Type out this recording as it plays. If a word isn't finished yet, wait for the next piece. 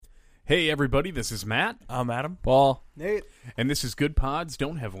Hey everybody, this is Matt. I'm Adam. Paul. Nate. And this is Good Pods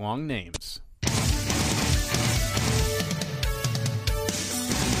Don't Have Long Names.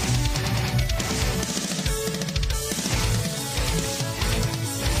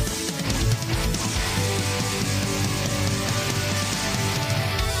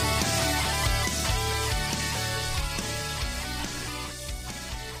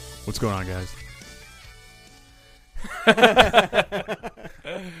 What's going on, guys?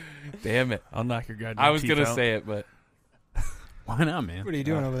 Damn it. I'll knock your goddamn I was teeth going to out. say it, but Why not, man? What are you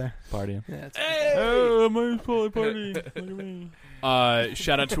doing over there? partying. Yeah, it's Oh, my party. Look at me.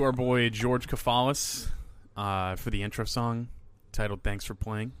 Shout out to our boy George Kafalis for the intro song titled "Thanks for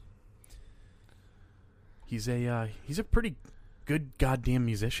Playing." He's a pretty good goddamn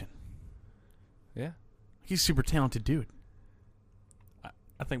musician. Yeah. He's a super talented dude.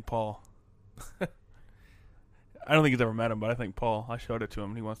 I think Paul. I don't think he's ever met him, but I think Paul. I showed it to him,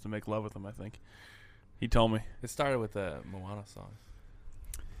 and he wants to make love with him, I think. He told me. It started with the Moana song.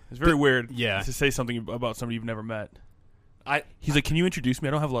 It's very weird Yeah. to say something about somebody you've never met. He's like, can you introduce me?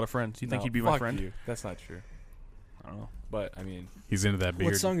 I don't have a lot of friends. Do you think No, he'd be my fuck friend? you. That's not true. I don't know. But, I mean, He's into that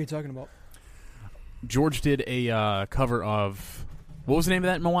beard. What song are you talking about? George did a cover of, what was the name of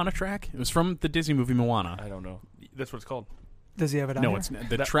that Moana track? It was from the Disney movie Moana. I don't know. That's what it's called. Does he have it on No, here? it's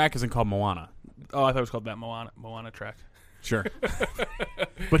the track isn't called Moana. Oh, I thought it was called that Moana track. Sure.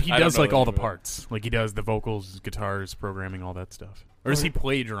 But he I don't does know like the all the name of it. parts. Like he does the vocals, guitars, programming, all that stuff. Or does he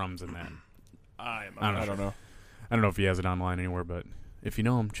play drums in that? I I don't know. I don't know if he has it online anywhere, but if you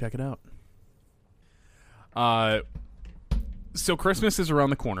know him, check it out. So Christmas is around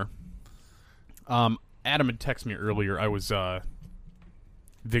the corner. Adam had texted me earlier. I was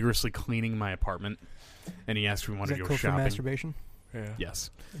vigorously cleaning my apartment, and he asked if we Is wanted that to go code for shopping. masturbation? Yeah.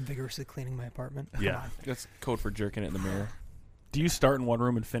 Yes. I'm vigorously cleaning my apartment. Yeah. That's code for jerking it in the mirror. Do you start in one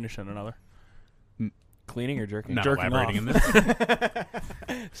room and finish in another? Cleaning or jerking? Not Jerking elaborating in off.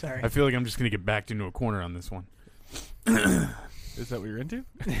 this. Sorry. I feel like I'm just going to get backed into a corner on this one. Is that what you're into?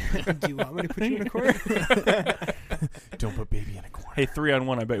 Do you want me to put you in a corner? Don't put baby in a corner. Hey,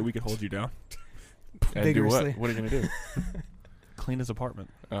 3-on-1, I bet we could hold you down. And do what? Vigorously. What are you going to do? Clean his apartment.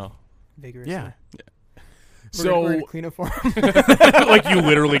 Oh. Vigorously. Yeah. We're So, gonna clean it for him. like you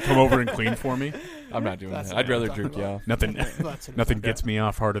literally come over and clean for me? I'm not doing That's that. what I'd rather I'm talking jerk you about. off. Nothing. That's it. Nothing gets me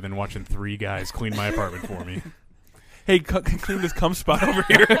off harder than watching three guys clean my apartment for me. Hey, clean this cum spot over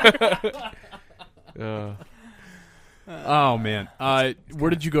here. Oh man, where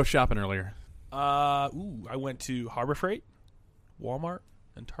did you go shopping earlier? I went to Harbor Freight, Walmart,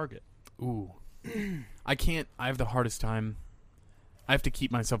 and Target. Ooh, I can't. I have the hardest time. I have to keep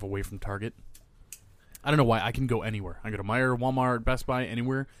myself away from Target. I don't know why. I can go anywhere. I go to Meijer, Walmart, Best Buy,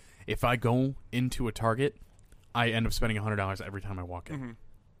 anywhere. If I go into a Target, I end up spending $100 every time I walk in. Mm-hmm.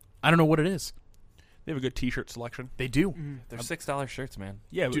 I don't know what it is. They have a good T-shirt selection. They do. They're $6 shirts, man.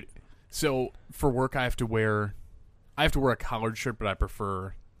 Yeah, Dude, so for work, I have to wear a collared shirt, but I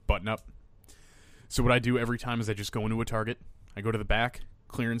prefer button up. So what I do every time is I just go into a Target. I go to the back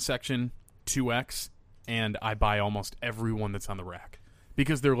clearance section, 2X, and I buy almost every one that's on the rack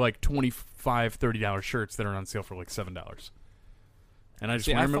because they're like $25, $30 shirts that are on sale for like $7. And I just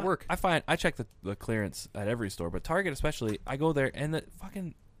wear them at work. I check the clearance at every store, but Target especially, I go there and the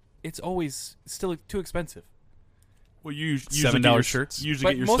fucking, it's always still too expensive. well, you usually $7 get your shirts? You usually But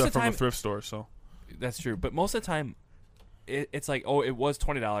get your most of stuff the from time- the thrift store. So That's true, but most of the time, it's like, oh, it was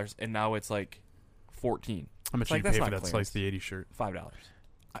 $20 and now it's like $14, How much it's do like, you that's pay for not that clearance. Slice the 80 shirt? $5.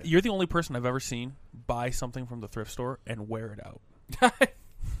 you're the only person I've ever seen buy something from the thrift store and wear it out.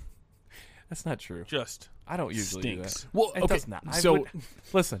 That's not true. Just I don't usually do stinks. that. Well, It okay, does not. so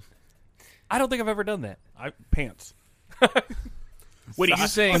Listen, I don't think I've ever done that. Pants. wait, are you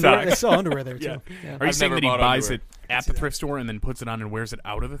saying? Underwear, they sell underwear there too. Yeah. Yeah. Are you I've saying never that he bought buys underwear. it at the thrift store and then puts it on and wears it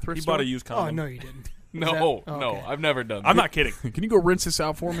out of the thrift He store? bought a used Oh condom. no, you didn't. No, Oh, no, okay. I've never done that. I'm not kidding. Can you go rinse this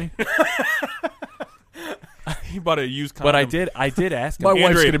out for me? He bought a used condom. But I did ask him. My wife's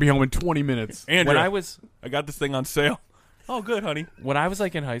Andrea. going to be home in 20 minutes. Andrea, I I got this thing on sale. Oh, good, honey. when I was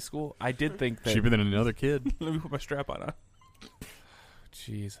like in high school, I did think that Cheaper than another kid. Let me put my strap on.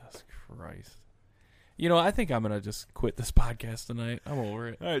 Jesus Christ. You know, I think I'm gonna just quit this podcast tonight. I'm over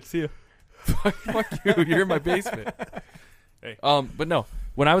it. All right, see ya. Fuck you. You're in my basement. Hey. But no.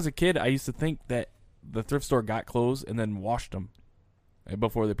 When I was a kid, I used to think that the thrift store got clothes and then washed them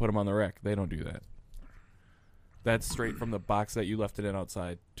before they put them on the rack. They don't do that. That's straight from the box that you left it in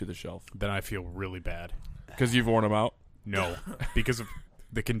outside to the shelf. Then I feel really bad. Because you've worn them out. No, because of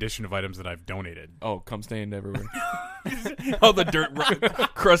the condition of items that I've donated. Oh, cum stained everywhere. All the dirt,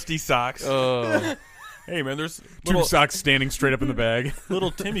 crusty socks. Hey, man, there's Two socks standing straight up in the bag.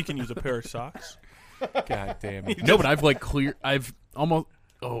 little Timmy can use a pair of socks. God damn it. No, but I've almost.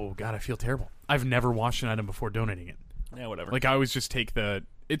 Oh God, I feel terrible. I've never washed an item before donating it. Yeah, whatever. Like I always just take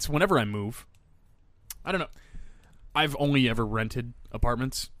it's whenever I move. I don't know. I've only ever rented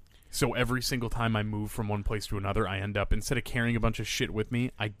apartments, so every single time I move from one place to another, I end up, instead of carrying a bunch of shit with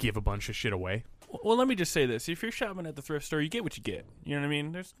me, I give a bunch of shit away. Well, let me just say this: if you're shopping at the thrift store, you get what you get. You know what I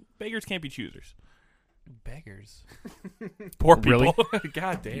mean? There's beggars can't be choosers. Beggars. Poor people. Really?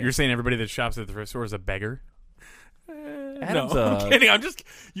 God damn. You're saying everybody that shops at the thrift store is a beggar? Adam's no, a I'm kidding. I'm just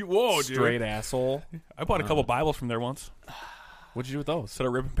whoa, straight dude. asshole. I bought a couple Bibles from there once. What'd you do with those? Instead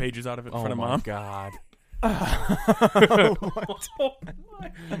of ripping pages out of it in front of my mom. God. What?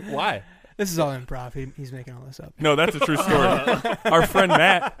 Why? This is all improv. He's making all this up. No, that's a true story. Our friend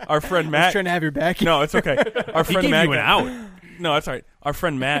Matt. I was trying to have your back. No, it's okay. Our He friend gave Matt you an got- out. No, that's all right. Our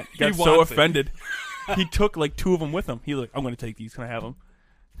friend Matt got He so wants it. offended. He took like 2 of them with him. He was like, I'm going to take these. Can I have them?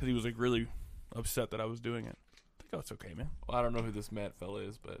 Because he was like really upset that I was doing it. I think, oh, it's okay, man. Well, I don't know who this Matt fella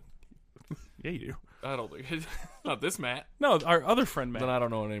is, but Yeah, you do. I don't think it's not this Matt. No, our other friend Matt. Then I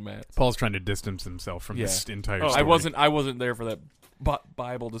don't know any Matts. Paul's trying to distance himself from this entire Oh, story. I wasn't there for that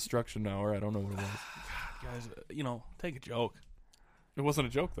Bible destruction hour. I don't know what it was. Guys, take a joke. It wasn't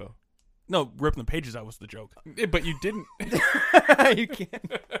a joke though. No, ripping the pages out was the joke. But you didn't. You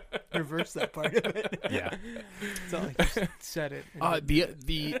can't reverse that part of it. Yeah. It's not like you just said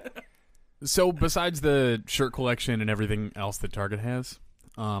it. So besides the shirt collection and everything else that Target has,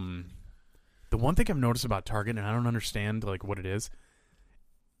 the one thing I've noticed about Target, and I don't understand like what it is,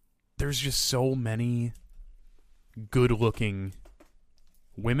 there's just so many good-looking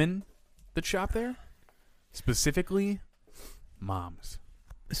women that shop there, specifically moms.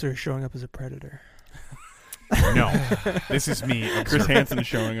 So you're showing up as a predator. No, this is me. Chris Hansen is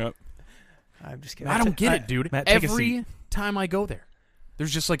showing up. I'm just kidding. I don't get it, dude. Matt, take a Every time I go there,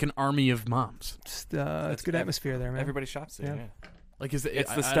 there's just like an army of moms. Just, it's good atmosphere there, man. Everybody shops there. Yeah. Yeah. Like, is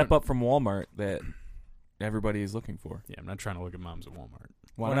It's I the step don't- up from Walmart that everybody is looking for. Yeah, I'm not trying to look at moms at Walmart.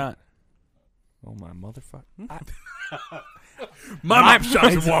 Why not? Oh my motherfucker! My mom shops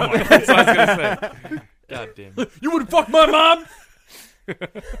at Walmart. That's what I was gonna say. God damn it! You would fuck my mom?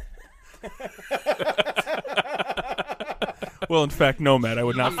 Well, in fact, no, Matt. I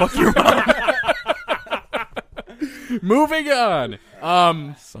would not fuck your mom. Moving on.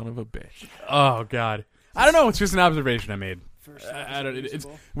 Son of a bitch. Oh God. I don't know. It's just an observation I made. I don't. It's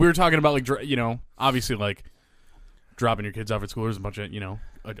we were talking about like obviously like dropping your kids off at school. There's a bunch of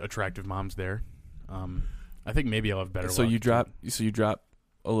attractive moms there. I think maybe I'll have better. So luck. you drop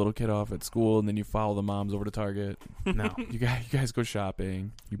a little kid off at school, and then you follow the moms over to Target. No. You guys go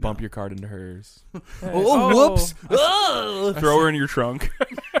shopping. You bump your cart into hers. Whoops! Throw her in your trunk.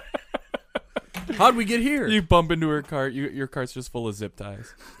 How'd we get here? You bump into her cart. Your cart's just full of zip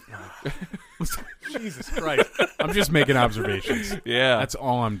ties. Jesus Christ! I'm just making observations. Yeah, That's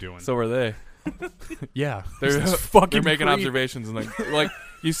all I'm doing. so are they. Yeah, They're This is fucking they're making creep. observations and like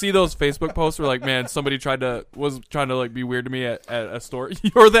you see those Facebook posts where like, man, somebody was trying to like be weird to me at a store.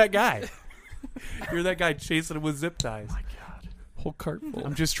 You're that guy. You're that guy chasing him with zip ties. My God. Whole cart full.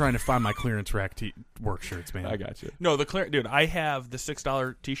 I'm just trying to find my clearance rack work shirts, man. I got you. No, dude. I have the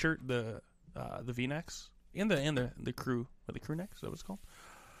 $6 T-shirt, the V-necks, and the crew necks. Is that what it's called?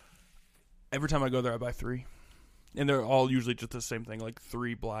 Every time I go there, I buy 3, and they're all usually just the same thing, like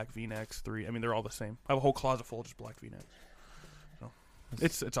 3 black V-necks. 3. I mean, they're all the same. I have a whole closet full of just black V-necks.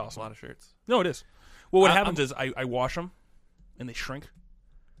 So it's awesome. A lot of shirts. No, it is. Well, what I- happens is I wash them, and they shrink.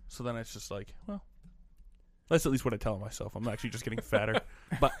 So then it's just like, well, that's at least what I tell myself. I'm actually just getting fatter.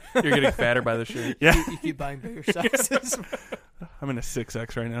 But you're getting fatter by the shirt. Yeah, You keep buying bigger sizes. I'm in a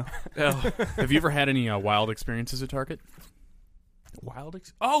 6X right now. Have you ever had any wild experiences at Target?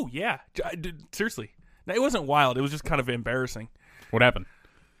 Oh yeah, seriously. No, it wasn't wild. It was just kind of embarrassing. What happened?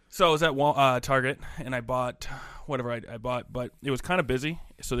 So I was at Target, and I bought whatever I bought, but it was kind of busy,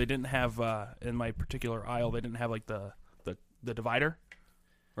 so they didn't have in my particular aisle. They didn't have like the divider,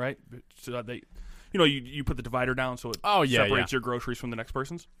 right? So that they, you put the divider down so it separates your groceries from the next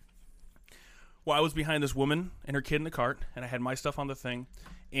person's. Well, I was behind this woman and her kid in the cart, and I had my stuff on the thing,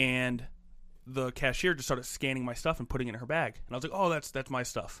 and the cashier just started scanning my stuff and putting it in her bag, and I was like, "Oh, that's my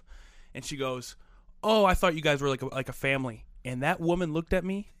stuff," and she goes, "Oh, I thought you guys were like a family," and that woman looked at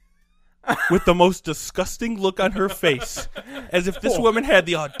me with the most disgusting look on her face, as if this woman had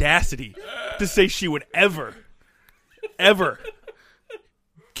the audacity to say she would ever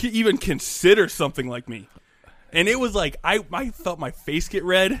even consider something like me. And it was like I felt my face get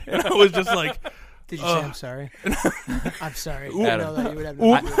red, and I was just like, Did you say I'm sorry? I'm sorry. Ooh. I know that you would have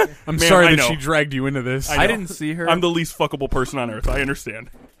nothing to do with it. I'm Man, sorry I that know. she dragged you into this. I know. I didn't see her. I'm the least fuckable person on earth. I understand.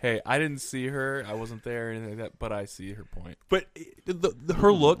 Hey, I didn't see her. I wasn't there or anything like that, but I see her point. But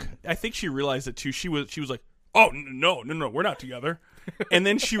her look, I think she realized it too. She was like, "Oh no, we're not together." And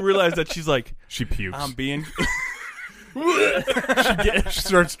then she realized that she's like, She pukes. "I'm being." She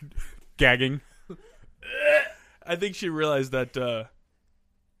starts gagging. I think she realized that,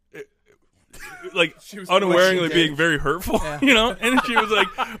 like, She was unawareingly questioning being Dave. very hurtful, Yeah. you know. And she was like,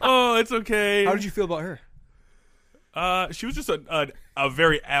 "Oh, it's okay." How did you feel about her? She was just a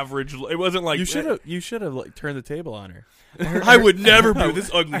very average. It wasn't like You should have like turned the table on her. I would never be this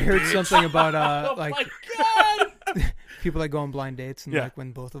ugly. I heard bitch. something about like people that go on blind dates and Yeah. like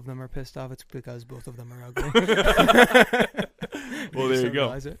when both of them are pissed off, it's because both of them are ugly. Well, You there just you go.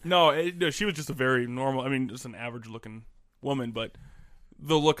 realize it. No, she was just a very normal. I mean, just an average looking woman, but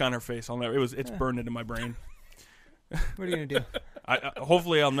the look on her face, it's burned into my brain. What are you gonna do?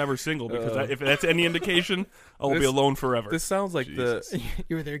 Hopefully, I'll never single because if that's any indication, I will be This- alone forever. This sounds like You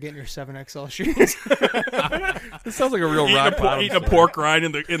were there getting your 7XL shoes. this sounds like a real eating rock bottom. eating a pork rind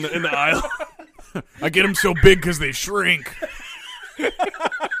in the aisle. I get them so big because they shrink.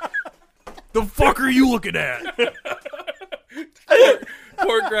 The fuck are you looking at?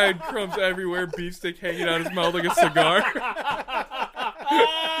 Pork rind crumbs everywhere, beefsteak hanging out his mouth like a cigar.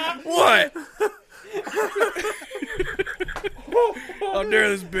 What? How dare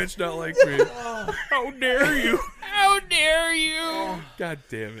this bitch not like me? How dare you? How dare you? God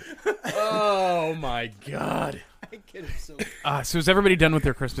damn it. Oh my god. I get it so. So is everybody done with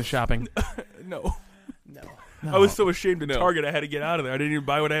their Christmas shopping? No. No. I was so ashamed of No. Target. I had to get out of there. I didn't even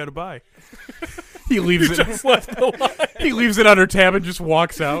buy what I had to buy. He leaves it. He leaves it on her tab and just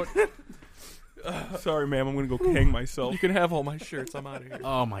walks out. Sorry, ma'am. I'm gonna go hang myself. You can have all my shirts. I'm out of here.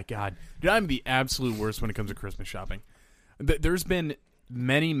 Oh my god, dude! I'm the absolute worst when it comes to Christmas shopping. There's been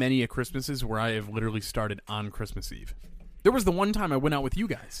many Christmases where I have literally started on Christmas Eve. There was the one time I went out with you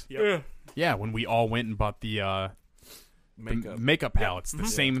guys. Yep. Yeah, when we all went and bought the makeup palettes, the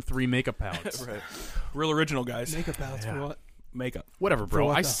same 3 makeup palettes. Right. Real original, guys. Makeup palettes Yeah. for what? Makeup. Whatever, bro.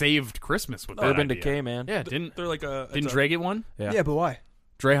 what I though? saved Christmas with that Urban idea. Decay, man. Yeah, didn't They're like didn't Dre get one? Yeah, but why?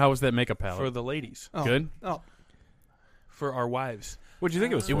 Dre, how was that makeup palette? for the ladies, Oh. Good. Oh, for our wives. What'd you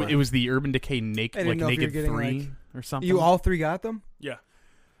think it was It, for? it was the Urban Decay I naked, didn't like know if you were naked getting, 3 or something. you all 3 got them? Yeah.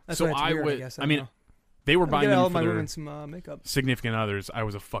 That's So why it's I weird, would- I guess. I mean, don't know. They were Let me buying get all them my for their women some makeup. significant others. I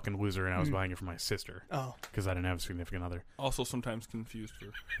was a fucking loser, and I was Mm. buying it for my sister Oh, because I didn't have a significant other. Also, sometimes confused for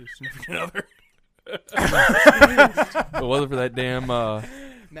his significant other. If it wasn't for that damn.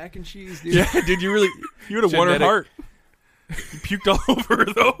 mac and cheese, dude. Yeah, did you really? You would have won her Genetic. heart. You puked all over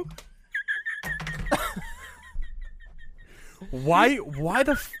her though. Why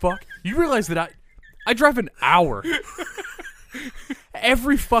the fuck? You realize that I drive an hour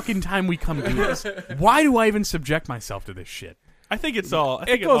every fucking time we come do this. Why do I even subject myself to this shit? I think it's all. I It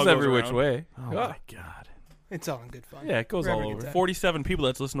think goes all every around. which way. Oh Yeah. my god. It's all in good fun. Yeah, it goes We're all having a over. good time. 47 people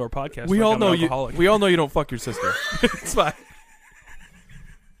that's listened to our podcast. We like all I'm know an you. alcoholic. We all know you don't fuck your sister. It's fine.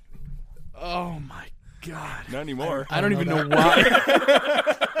 Oh my god. Not anymore. I don't even know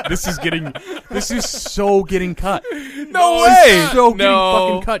why. This is so getting cut. No It's so getting No.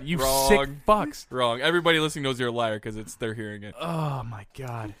 fucking cut. You sick Wrong. fucks. Wrong. Everybody listening knows you're a liar because they're hearing it. Oh my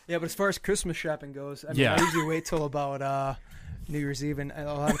god. Yeah, but as far as Christmas shopping goes, I mean, Yeah. I usually wait till about New Year's Eve, and a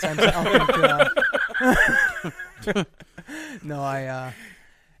lot of times I'll think, no,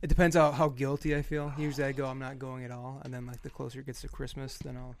 it depends how guilty I feel. Usually I go, I'm not going at all, and then like the closer it gets to Christmas,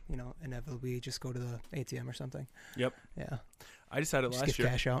 then I'll inevitably just go to the ATM or something. Yep. Yeah, I decided just last get year.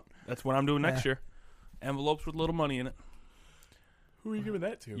 cash out. That's what I'm doing next Yeah. year. Envelopes with little money in it. Who are you giving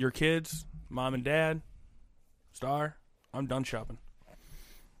that to? Your kids, mom and dad, Star. I'm done shopping.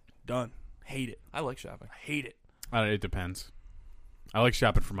 Done. Hate it. I like shopping. I hate it. It depends. I like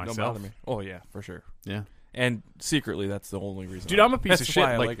shopping for Don't myself. bother me. Oh yeah, for sure. Yeah. And secretly, that's the only reason. Dude, I'm a piece That's of shit.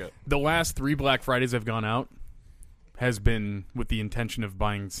 why I Like, like it. the last 3 Black Fridays I've gone out has been with the intention of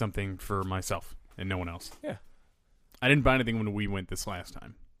buying something for myself and no one else. Yeah. I didn't buy anything when we went this last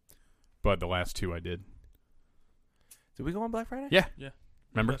time, but the last 2 I did. Did we go on Black Friday? Yeah. Yeah.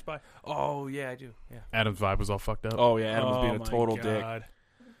 Remember? Best Buy. Oh yeah, I do. Yeah. Adam's vibe was all fucked up. Oh yeah, Adam was being my a total dick. God.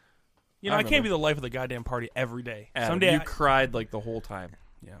 You know, I I can't remember. be the life of the goddamn party every day. Adam, Someday you I- cried like the whole time.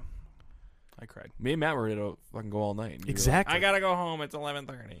 Yeah. I cried. Me and Matt were ready to fucking go all night. And you were Exactly. like, I gotta go home. It's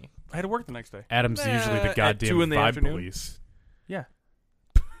 11:30. I had to work the next day. Adam's usually the at goddamn 2 in the vibe afternoon? police. Yeah.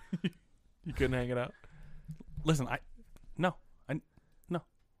 You couldn't hang it out. Listen,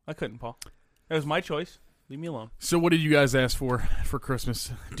 I couldn't, Paul. That was my choice. Leave me alone. So what did you guys ask for Christmas?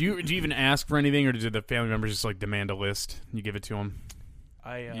 Do you even ask for anything, or did the family members just like demand a list and you give it to them?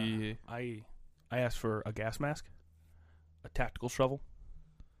 I asked for a gas mask, a tactical shovel,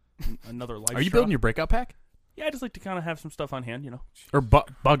 another life. Are you straw. building your breakout pack Yeah, I just like to kind of have some stuff on hand, or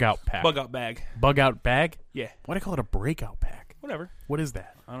bug out pack? Bug out bag. Bug out bag? Yeah, Why do I call it a breakout pack? whatever. What is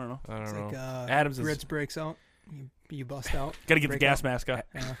that? I don't know. I It's don't like know. Adams is Ritz breaks out. You bust out. Got to get the break gas out. mask up.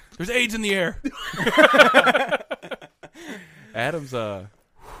 Yeah. There's AIDS in the air. Adams.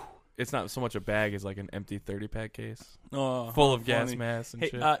 It's not so much a bag as like an empty 30-pack case Oh, full how of gas funny. masks and Hey,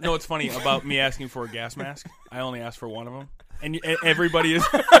 shit. no, it's funny about me asking for a gas mask. I only asked for one of them, and everybody is.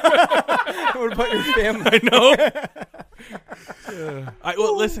 What about your family? I know.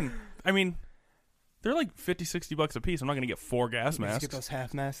 Well, listen. I mean, they're like $50-$60 a piece. I'm not going to get 4 gas You just masks. get those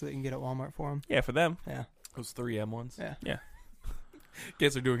half masks that you can get at Walmart for them. Yeah, for them. Yeah. Those 3M ones. Yeah. Yeah.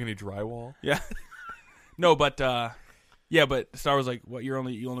 Guys are doing any drywall? No, but yeah, but Star was like, "What? You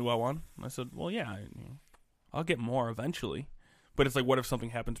only want one?" And I said, "Well, yeah, I'll get more eventually." But it's like, what if something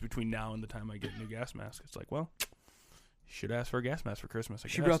happens between now and the time I get a new gas mask? It's like, well, you should ask for a gas mask for Christmas.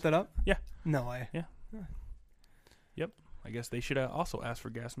 She brought that up? Yeah. No way. I guess they should also ask for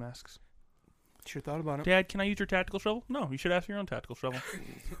gas masks. Sure thought about it. Dad, can I use your tactical shovel? No, you should ask for your own tactical shovel.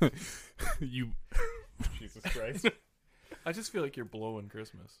 You. Jesus Christ. I just feel like you're blowing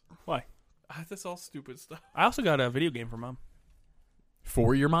Christmas. Why? That's all stupid stuff. I also got a video game for Mom.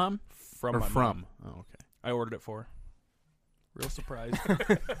 For your mom? From Or my from? mom. Oh, okay. I ordered it for her. Real surprise.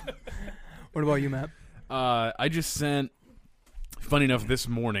 What about you, Matt? I just sent. Funny enough, this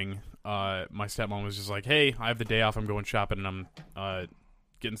morning, my stepmom was just like, "Hey, I have the day off. I'm going shopping, and I'm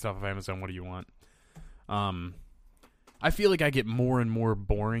getting stuff off Amazon. What do you want?" I feel like I get more and more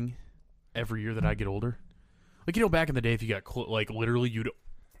boring every year that I get older. Like, back in the day, if you got literally, you'd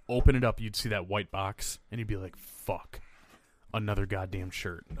open it up, you'd see that white box, and you'd be like, "Fuck, another goddamn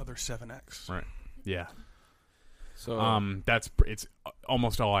shirt." Another 7X. Right? Yeah. So It's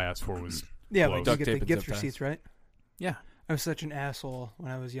almost all I asked for was Yeah, Close. but Duct you tape get the and gift zip ties. receipts, right? yeah. I was such an asshole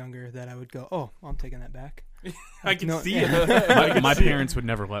when I was younger that I would go, "Oh, I'm taking that back." I can No, see yeah. it. My parents would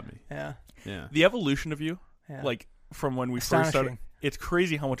never let me. Yeah. Yeah. The evolution of you, Yeah. like from when we first Astonishing. started, it's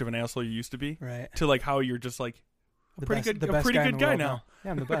crazy how much of an asshole you used to be Right. to like how you're just like The pretty best, good- the a best pretty guy good in the guy world now.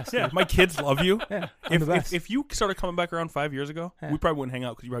 Yeah, I'm the best. yeah. My kids love you. Yeah, I'm the best. If you started coming back around 5 years ago, Yeah. we probably wouldn't hang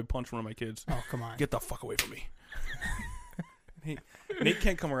out because you probably punched one of my kids. Oh, come on. Get the fuck away from me. Nate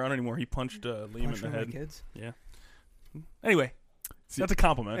can't come around anymore. He punched Liam Punch in one the of my head. kids. Anyway, See- that's a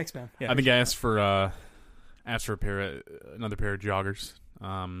compliment. Thanks, man. Yeah. I think I asked for another pair of joggers.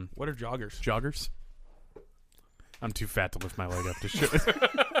 What are joggers? Joggers. I'm too fat to lift my leg up to show.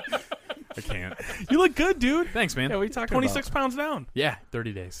 I can't. You look good, dude. Thanks, man. yeah, what are you talking 26 pounds down. Yeah,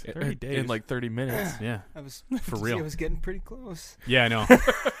 30 days. 30 days. in like 30 minutes. Yeah, I was for real. I was getting pretty close. Yeah, I know.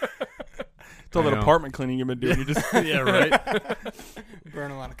 It's all I that know. apartment cleaning you've been doing. You just yeah, right.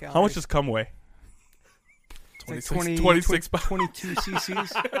 Burn a lot of calories. how much does cum weigh? It's like 26 22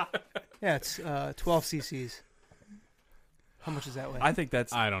 cc's. Yeah, it's 12 cc's. How much is that weigh? I think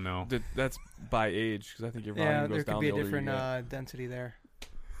that's I don't know. that's by age because I think your volume yeah, goes there down could be the a older different you get. dentity there.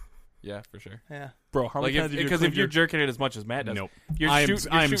 Yeah, for sure. Yeah. Bro, how many Like times have you because cleaned if you're your, jerking it as much as Matt does, Nope. you're I'm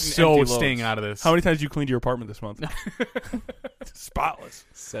shooting, you're I'm shooting so empty staying loads. out of this. how many times have you cleaned your apartment this month? Spotless.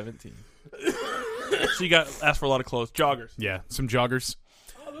 17. So you got asked for a lot of clothes. Joggers. Yeah, some joggers.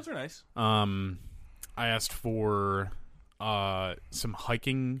 Oh, those are nice. I asked for some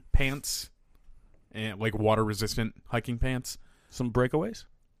hiking pants and like water resistant hiking pants. Some breakaways.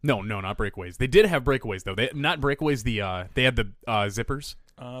 No, not breakaways. They did have breakaways though. They not breakaways. They had the zippers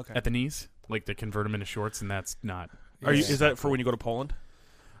Okay. at the knees, like to convert them into shorts, and that's not. Are you? Yeah. Is that for when you go to Poland?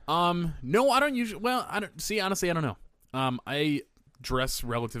 No, I don't usually. Well, I don't see. Honestly, I don't know. I dress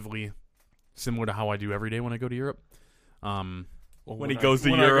relatively similar to how I do every day when I go to Europe. When he goes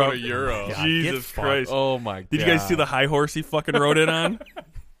to when I go Europe. to Europe. God, Jesus get fucked. Christ. Oh my god. Did you guys see the high horse he fucking rode in on?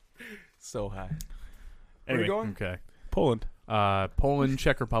 so high? Where are Anyway, you going? Okay. Poland. Poland,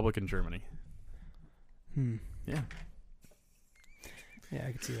 Czech Republic, and Germany. Yeah. Yeah,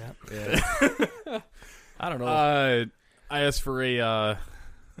 I could see that. Yeah. I don't know. I asked for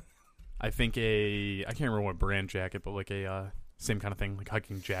I think I can't remember what brand jacket, but like a same kind of thing, like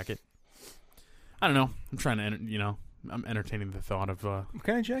hiking jacket. I don't know. I'm trying to, I'm entertaining the thought of What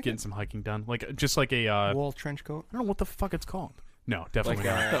kind of jacket? getting some hiking done, like just like a Wool trench coat. I don't know what the fuck it's called. No, definitely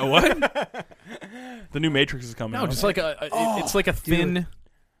Like, not. What? The new Matrix is coming No, out. just like it's like a thin. dude.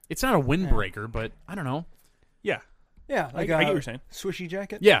 It's not a windbreaker, but I don't know. yeah. Yeah, I like get a what you're saying. swishy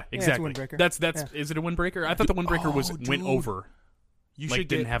jacket. Yeah, it's a exactly. windbreaker. That's. Is it a windbreaker? I thought the windbreaker was Oh, went dude. over. You like should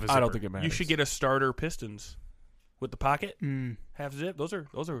didn't get. have a zipper. I don't think it matters. You should get a starter pistons with the pocket, Mm, half zip. Those are.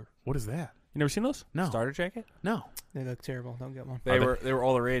 What is that? You never seen those? No. starter jacket. No. they look terrible. Don't get one. They Are were they were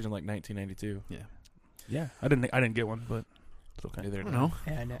all the rage in like 1992. Yeah, I didn't get one, but it's okay. Neither I did don't know.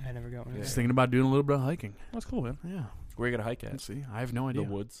 Yeah, I never got one. Yeah. either. Just thinking about doing a little bit of hiking. That's cool, man. Yeah. Where you gonna hike at? Let's see. I have no The idea.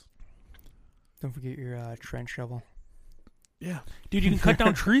 woods. Don't forget your trench shovel. Yeah. Dude, you can cut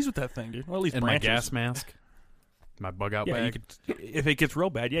down trees with that thing, dude. Or at least And my branches. gas mask. My bug out Yeah, you bag. could. If it gets real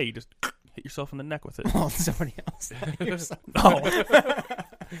bad, yeah, you just hit yourself in the neck with it. Oh, somebody else. Oh,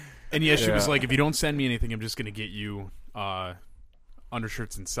 And yeah, she was Yeah. like, if you don't send me anything, I'm just going to get you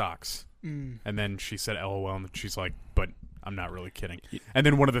undershirts and socks. Mm. And then she said LOL, and she's like, but I'm not really kidding. And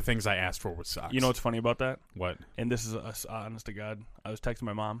then one of the things I asked for was socks. you know what's funny about that? What? And this is honest to God. I was texting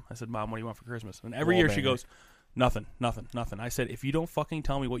my mom. I said, "Mom, what do you want for Christmas?" And every Wall year she banger. goes, "Nothing, nothing, nothing." I said, "If you don't fucking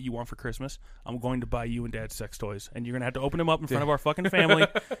tell me what you want for Christmas, I'm going to buy you and Dad sex toys, and you're gonna have to open them up in front of our fucking family,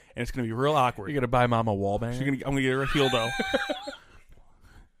 and it's gonna be real awkward." You're gonna buy Mom a wall banger. I'm gonna get her a dildo.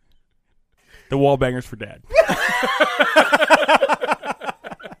 The wall bangers for Dad.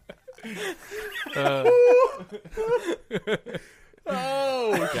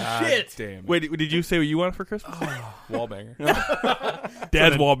 Oh shit! Damn. it. Wait, did you say what you want for Christmas? Wall banger.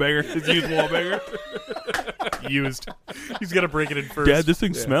 Dad's wall banger. His used wall banger. Used. He's got to break it in first. Dad, this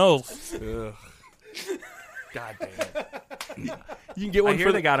thing smells. Ugh. God damn it! You can get I one hear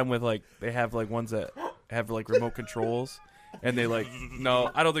for they got them with like they have like ones that have like remote controls, and they like no,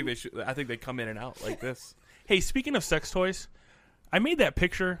 I don't think they should. I think they come in and out like this. Hey, speaking of sex toys, I made that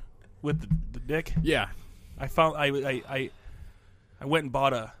picture with the dick. Yeah. I found I went and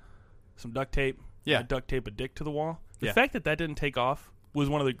bought some duct tape. Yeah. I duct tape a dick to the wall. The Yeah. fact that didn't take off was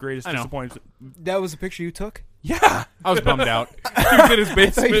one of the greatest I know. disappointments. That was a picture you took? Yeah. I was bummed out. He was in his I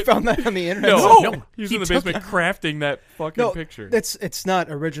thought you basement. found that on the internet. No. He was He in the took basement crafting that fucking No, picture. It's not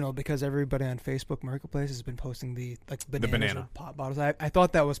original because everybody on Facebook Marketplace has been posting the bananas banana. with pop bottles. I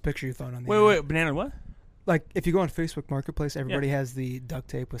thought that was a picture you found on the Wait, internet. wait, banana what? Like if you go on Facebook Marketplace, everybody has the duct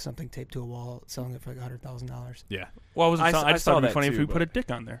tape with something taped to a wall, selling it for like $100,000. Yeah. Well, I wasn't. I I just saw thought it'd be that funny if too, we put a but- dick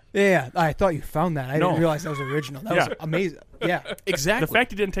on there. Yeah, I thought you found that. I No. didn't realize that was original. That Yeah. was amazing. Yeah, Exactly. The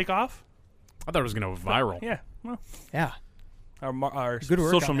fact it didn't take off. I thought it was going to go viral. Yeah. Well, yeah, our Good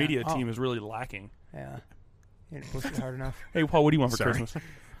work social on that. media Oh. team is really lacking. yeah. You didn't post it hard enough. Hey, Paul, what do you want for Sorry. Christmas?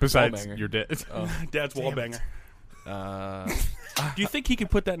 Besides Wallbanger. your dick. Oh, Dad's wall Damn it. banger. Do you think he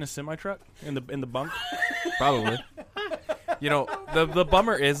could put that in a semi truck in the bunk? probably. You know, the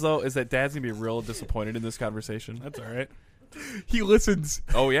bummer is though is that Dad's gonna be real disappointed in this conversation. That's all right. He listens.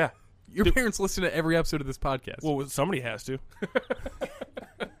 Oh yeah, Your parents listen to every episode of this podcast. Well, somebody has to.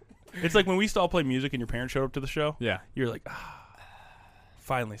 It's like when we used to all play music and your parents showed up to the show. yeah. You're like,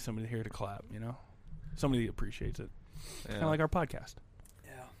 finally somebody here to clap. You know, somebody appreciates it. Kind of like our podcast.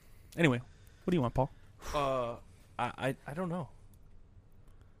 Yeah. Anyway, what do you want, Paul? I don't know.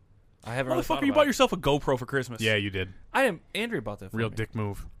 I haven't. Really Motherfucker, thought you about bought it. yourself a GoPro for Christmas. Yeah, you did. I am. Andrea bought that. For Real me. dick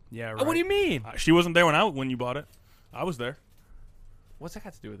move. Yeah. Right. Oh, what do you mean? She wasn't there when you bought it. I was there. What's that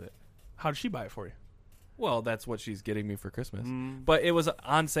got to do with it? How did she buy it for you? Well, that's what she's getting me for Christmas. Mm. But it was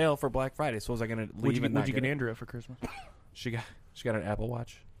on sale for Black Friday, so was I gonna leave What'd you and not get get it? Andrea for Christmas? She got an Apple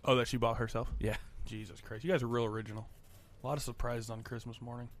Watch. Oh, that she bought herself? Yeah, Jesus Christ. You guys are real original. A lot of surprises on Christmas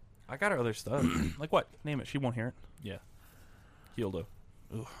morning. I got her other stuff. Like what? Name it. She won't hear it. Yeah, Hilda.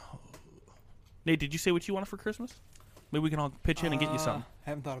 Nate, did you say what you wanted for Christmas? Maybe we can all pitch in and get you something.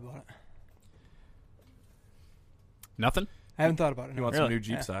 Haven't thought about it. Nothing? I haven't thought about it. You no. want Really? some new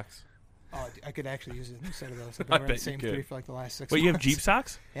Jeep Yeah. socks? Oh, I could actually use a new set of those. I've I been wearing bet the same you could. 3 for like the last 6 Wait, months. you have Jeep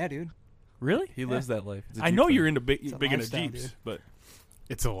socks? Yeah, dude. Really? He lives that life. It's a I Jeep know thing. you're into It's big a into lifestyle, Jeeps, dude. but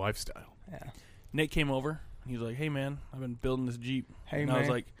It's a lifestyle. Yeah. Nate came over. He's like, "Hey man, I've been building this Jeep." Hey, and man. I was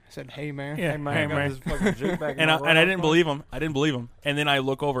like, I said, hey, man. "Yeah, Hey man, hey, I got man." this fucking Jeep back in And my I didn't garage. believe him. I didn't believe him. And then I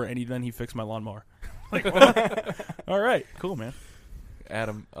look over and then he fixed my lawnmower. Like, what? All right, cool, man.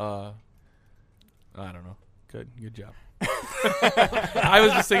 Adam. I don't know. Good job. I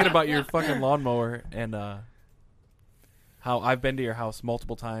was just thinking about your fucking lawnmower and how I've been to your house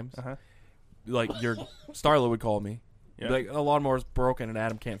multiple times. Uh-huh. Like your Starla would call me. Yeah. Like the lawnmower's broken and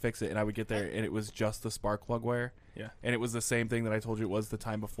Adam can't fix it, and I would get there and it was just the spark plug wire. Yeah. And it was the same thing that I told you it was the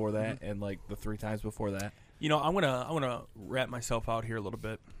time before that and like the 3 times before that. You know, I'm gonna wrap myself out here a little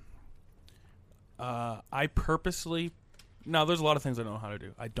bit. I purposely now there's a lot of things I don't know how to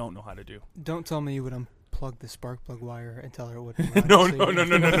do. I don't know how to do. Don't tell me you would unplug the spark plug wire and tell her it wouldn't run. No. It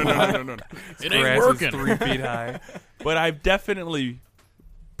Grass ain't is working. 3 feet high. But I definitely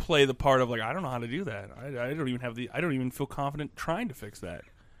play the part of like I don't know how to do that. I don't even feel confident trying to fix that.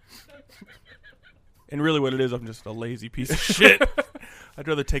 And really, what it is, I'm just a lazy piece of shit. I'd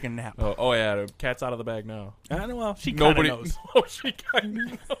rather take a nap. Oh yeah, the cat's out of the bag now. I don't know. Well, she kind of Nobody knows. Oh, she kind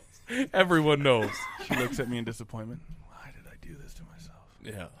of knows. Everyone knows. She looks at me in disappointment. Why did I do this to myself?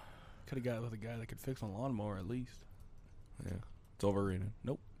 Yeah. Could have got with a guy that could fix a lawnmower at least. Yeah. It's overrated.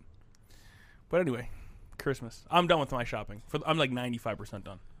 But anyway, Christmas. I'm done with my shopping. I'm like 95%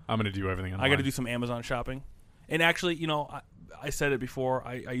 done. I'm gonna do everything. I got to do some Amazon shopping. And actually, you know, I said it before.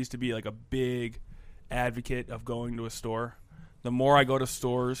 I used to be like a big advocate of going to a store. The more I go to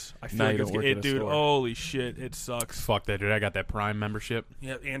stores, I feel Now like you it's don't work it, at a dude. store. Holy shit, it sucks. Fuck that, dude. I got that Prime membership.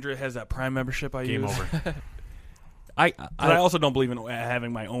 Yeah, Andrea has that Prime membership. I Game use. over. But I also don't believe in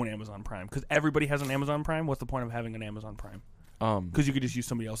having my own Amazon Prime because everybody has an Amazon Prime. What's the point of having an Amazon Prime? Because you could just use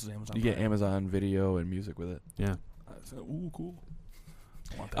somebody else's Amazon. You Prime. get Amazon Video and music with it. Yeah. Ooh, cool.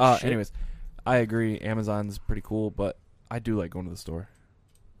 I want that shit. Anyways, I agree. Amazon's pretty cool, but I do like going to the store.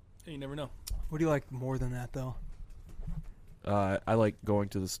 You never know. What do you like more than that, though? I like going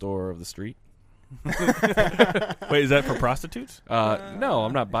to the store of the street. Wait, is that for prostitutes? No,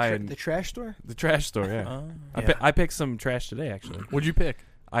 I'm not buying The trash store? the trash store. Yeah, I picked some trash today. Actually, What'd you pick?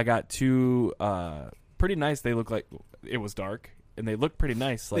 I got two pretty nice. They look like it was dark, and they look pretty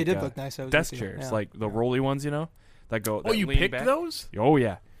nice. Like, They did look nice. I was desk gonna say, chairs, yeah. like the rolly ones, you know, that go. Oh, that you lean picked back. those? Oh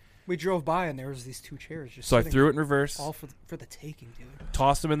yeah. We drove by and there was these two chairs just So I sitting threw it in reverse, all for the taking, dude.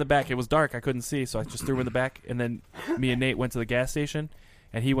 tossed them in the back. It was dark. I couldn't see, so I just threw them in the back. And then me and Nate went to the gas station,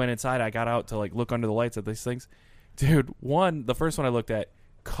 and he went inside. I got out to like look under the lights at these things. Dude, the first one I looked at,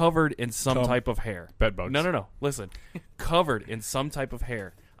 covered in some Cum. type of hair. Bed bugs. No. Listen, covered in some type of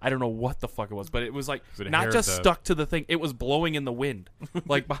hair. I don't know what the fuck it was, but it was like Was it not hair just of the- stuck to the thing. It was blowing in the wind,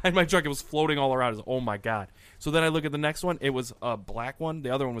 like behind my truck. It was floating all around. I was, oh my god! So then I look at the next one. It was a black one. The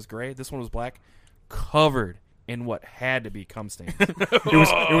other one was gray. This one was black, covered in what had to be cum stains.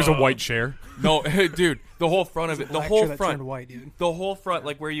 It was a white chair. No, dude, the whole front of it, the Black whole chair that front, turned white, dude. the whole front,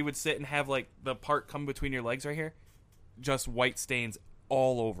 like where you would sit and have like the part come between your legs right here, just white stains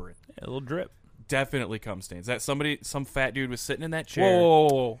all over it. Yeah, a little drip. Definitely cum stains. That some fat dude was sitting in that Whoa, chair whoa,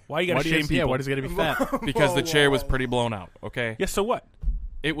 whoa. Why you gotta Why shame people? why does it gotta be fat? because the Whoa, chair was whoa, pretty blown out. Okay, Yeah, so what?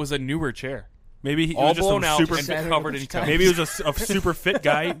 it was a newer chair, Maybe he all was just blown a out super. and Sat in covered a in bunch of cum. times. Maybe he was a super fit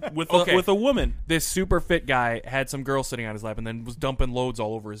guy with Okay. with a woman. This super fit guy had some girl sitting on his lap and then was dumping loads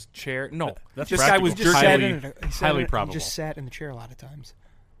all over his chair. No, That's this guy was practical. just Highly- He sat highly in it- probable. He just sat in the chair a lot of times.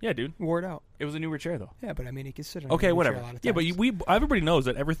 Yeah, dude. Wore it out. It was a newer chair though. Yeah, but I mean, he could sit in Okay, the whatever. chair a lot of Yeah, but times. everybody knows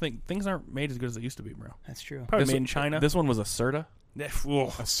that things aren't made as good as they used to be, bro. That's true. Probably This made one- in China. This one was a Serta. A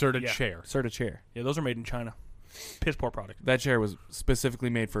Serta Yeah. chair. Serta chair. Yeah, those are made in China. Piss poor product. That chair was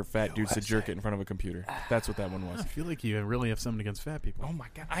specifically made for fat dudes to jerk it in front of a computer. That's what that one was. I feel like you really have something against fat people. Oh my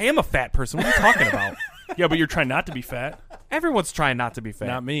god, I am a fat person. What are you talking about? Yeah, but you're trying not to be fat. Everyone's trying not to be fat.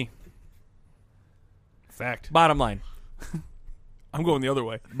 Not me. Fact. Bottom line. I'm going the other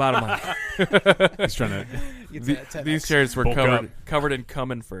way. Bottom line. He's trying to. Get The- that 10X. these chairs were Bulk covered in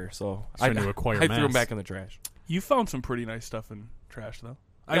cum and fur, so I Trying to acquire threw them mass. back in the trash. You found some pretty nice stuff in trash, though.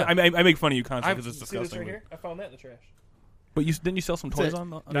 Yeah. I make fun of you constantly because it's disgusting. I found that in the trash. But didn't you sell some That's toys it. on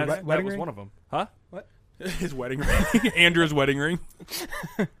the That wedding was ring? one of them. Huh? his wedding ring? Andrew's wedding ring.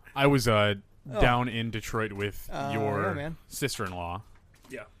 I was down in Detroit with yeah, your man. sister-in-law,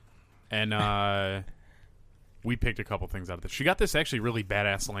 Yeah. and we picked a couple things out of this. She got this actually really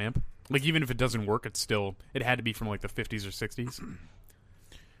badass lamp. Like, even if it doesn't work, it had to be from like the 50s or 60s.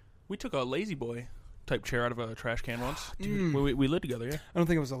 We took a lazy boy type chair out of a trash can once. Mm. We lived together, yeah. I don't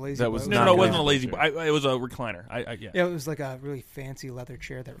think it was a lazy. That boy. was It No, not no, it a wasn't a lazy lazy boy boy. It was a recliner. Yeah. Yeah, it was like a really fancy leather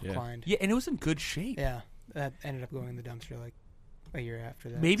chair that Yeah. reclined. Yeah, and it was in good shape. Yeah, that ended up going in the dumpster like a year after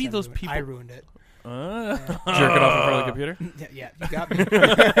that. Maybe 'cause those I people- ruined it. Jerk it off in front of the computer? Yeah, you got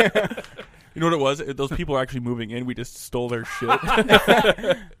me. You know what it was? Those people are actually moving in. We just stole their shit.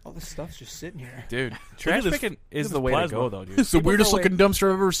 All this stuff's just sitting here. Dude, trash this- picking is this the way plasma. to go, though, dude. It's the People weirdest throw away- looking dumpster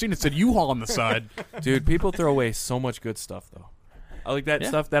I've ever seen. It said U-Haul on the side. Dude, people throw away so much good stuff, though. I like that Yeah.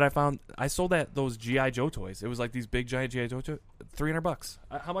 stuff that I found. I sold those G.I. Joe toys. It was like these big giant G.I. Joe toys. $300.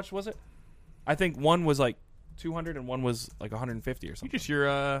 How much was it? I think one was like 200 and one was like 150 or You something. just your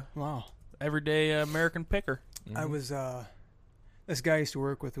Wow. everyday American picker. I was this guy I used to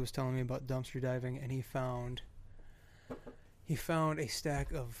work with was telling me about dumpster diving, and he found a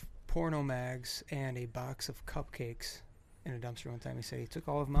stack of porno mags and a box of cupcakes in a dumpster one time. He said he took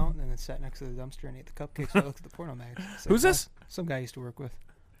all of them out and then sat next to the dumpster and ate the cupcakes while I looked at the porno mags. So Who's this? Some guy I used to work with.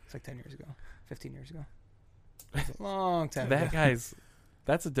 It's like 10 years ago, 15 years ago. It's a long time That ago. guy's.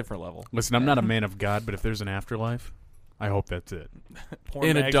 That's a different level. Listen, I'm not a man of God, but if there's an afterlife, I hope that's it. Porn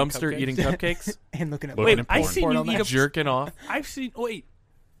In a mags and dumpster cupcakes. eating cupcakes, And looking at Looking Wait, at I porn. seen Porno you eat a. mags. jerking off. I've seen. Wait,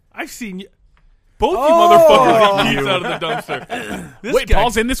 I've seen you. Both you motherfuckers eat pizza out of the dumpster. This Wait, guy,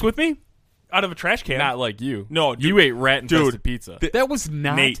 Paul's in this with me? out of a trash can. Not like you. No, dude, You ate rat-infested dude. pizza. That was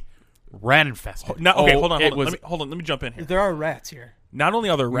not Nate. rat infested. No, okay, Oh, hold on. it was- Let me jump in here. There are rats here, Not only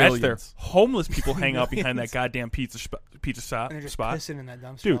are there rats there, Millions. homeless people hang out behind that goddamn pizza and they're just spot. pissing in that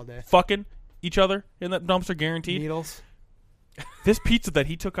dumpster all Dude, day. fucking each other in that dumpster, guaranteed. Needles. This pizza that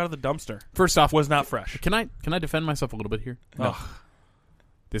he took out of the dumpster First off, was not fresh. can I defend myself a little bit here? No.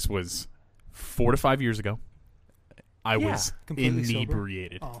 This was 4 to 5 years ago. I Yeah, was completely sober.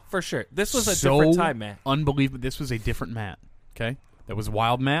 inebriated. Oh, For sure. This was a So different time, man. Unbelievable. This was a different Matt. Okay, that was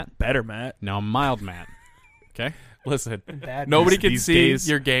wild Matt. Better, Matt. Now I'm mild Matt. Okay, Listen, bad. nobody These- can these see days-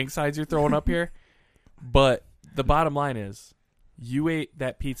 your gang signs you're throwing up here, but the bottom line is you ate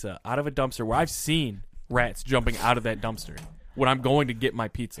that pizza out of a dumpster where I've seen rats jumping out of that dumpster when I'm going to get my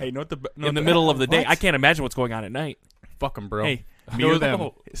pizza. Hey, know what the in the middle of the day. What? I can't imagine what's going on at night. fuck them, bro. Hey, me or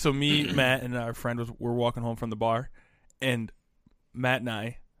them. So me, Matt, and our friend were walking home from the bar, and Matt and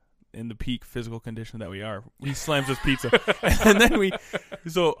I, in the peak physical condition that we are, he slams his pizza, and then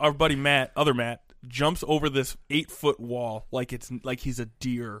so our buddy Matt, other Matt, jumps over this 8-foot wall like he's a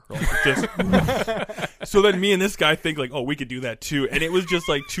deer. Like just so then me and this guy think like, oh, we could do that too, and it was just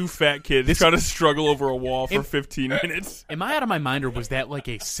like two fat kids trying to struggle over a wall for 15 minutes. Am I out of my mind, or was that like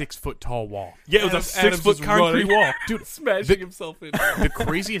a 6 foot tall wall? Yeah, it was a 6-foot concrete wall. Dude, Smashing himself in. the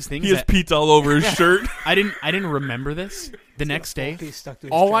craziest thing He is has that pizza all over his shirt. I didn't remember this. The next day, Piece stuck to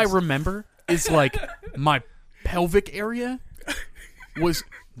his all I chest. remember is like my pelvic area was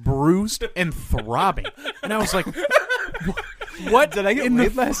bruised and throbbing, and I was like, "What Did I get in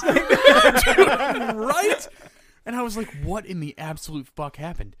laid the last night? right?" And I was like, "What in the absolute fuck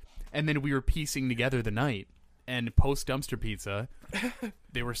happened?" And then we were piecing together the night, and post dumpster pizza,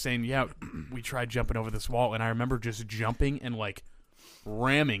 they were saying, "Yeah, we tried jumping over this wall," and I remember just jumping and like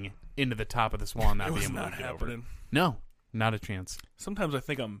ramming into the top of this wall and not It was being able not to get over it. happening. No, not a chance. Sometimes I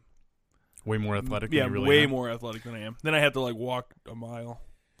think I'm Way more athletic. yeah, than you really way are. more athletic than I am. Then I had to like walk a mile,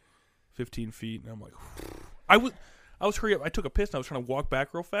 15 feet, and I'm like, I was hurry up. I took a piss and I was trying to walk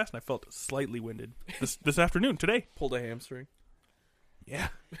back real fast, and I felt slightly winded this afternoon today. Pulled a hamstring. Yeah,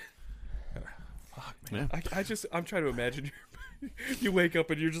 Yeah. I'm trying to imagine you wake up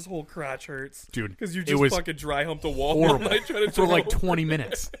and your just whole crotch hurts. Dude, Because you it just was fucking dry humped a wall horrible all night trying to for like throw 20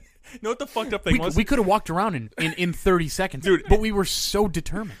 minutes. you know what the fucked up thing was, We could have walked around in 30 seconds, Dude, but we were so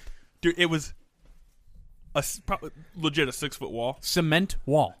determined. dude? It was legit a 6-foot wall. Cement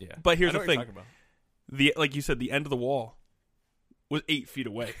wall. Yeah. But here's I know the what you're thing: talking about. the like you said, the end of the wall was 8 feet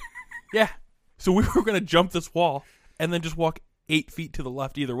away. Yeah. So we were gonna jump this wall and then just walk 8 feet to the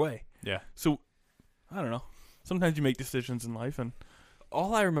left either way. Yeah. So I don't know. Sometimes you make decisions in life, and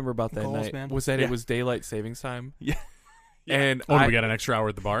All I remember about that Goals, night man. was that Yeah. it was daylight savings time. Yeah. And Oh, we got an extra hour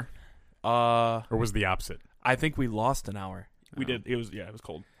at the bar? I Or was it the opposite? think we lost an hour. we did. It was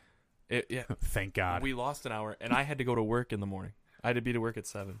cold. Yeah. Thank God. We lost an hour, and I had to go to work in the morning. I had to be to work at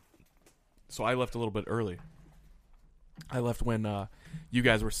 7. So I left a little bit early. I left when you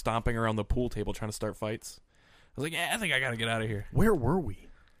guys were stomping around the pool table trying to start fights. I was like, yeah, I think I got to get out of here. Where were we?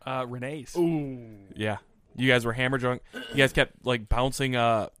 Renee's. Yeah. You guys were hammer drunk. You guys kept like bouncing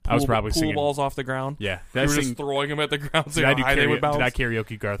I was probably pool singing- balls off the ground. Yeah. You were just throwing them at the ground. did seeing I how do high they would bounce. did I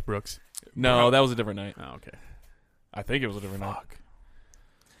karaoke Garth Brooks? No, that was a different night. Oh, okay. I think it was a different night. Fuck.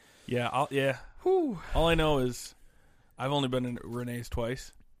 Yeah. All I know is I've only been in Renee's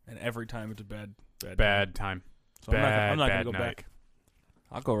twice, and every time it's a bad time. Bad time. So I'm bad, not bad gonna go night. back.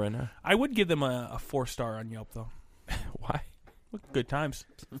 I'll go right now. I would give them a 4-star on Yelp though. Why? Good times.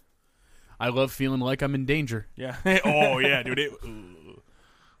 I love feeling like I'm in danger. Yeah. Oh yeah, dude.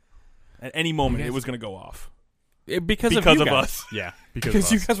 At any moment, You guys- it was gonna go off Because because you of guys. us. Yeah.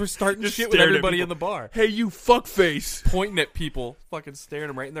 Because you guys were starting Just shit with stared at everybody people. in the bar. Hey, you fuckface! Pointing at people, fucking staring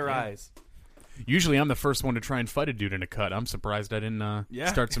them right in their eyes. Usually I'm the first one to try and fight a dude in a cut. I'm surprised I didn't Yeah.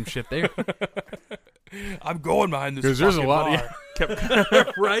 start some shit there. I'm going behind this. Because there's a fucking lot. bar.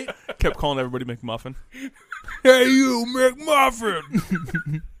 Kept right. Kept calling everybody McMuffin. Hey, you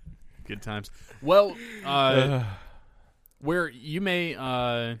McMuffin! Good times. Well, where you may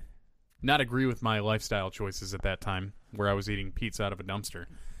not agree with my lifestyle choices at that time, where I was eating pizza out of a dumpster,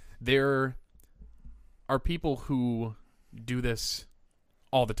 there are people who do this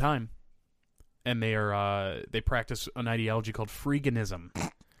all the time, and they practice an ideology called freeganism.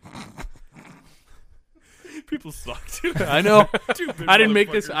 People suck, dude. I know. Stupid I didn't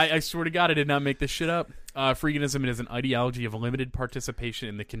make this. motherfuckers. I swear to God, I did not make this shit up. Freeganism is an ideology of limited participation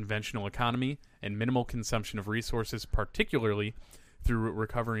in the conventional economy and minimal consumption of resources, particularly through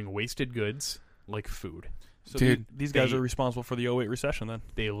recovering wasted goods like food. So Dude, these guys they- are responsible for the 08 recession then.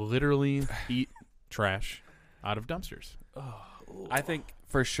 They literally eat trash out of dumpsters. I think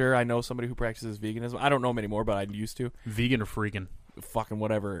for sure I know somebody who practices veganism. I don't know him anymore, but I used to. Vegan or freaking? Fucking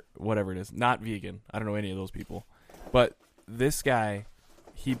whatever it is. Not vegan. I don't know any of those people. But this guy,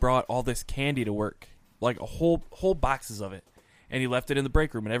 he brought all this candy to work, like whole boxes of it, and he left it in the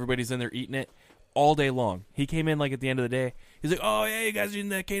break room, and everybody's in there eating it all day long. He came in like at the end of the day. He's like, "Oh yeah, you guys eating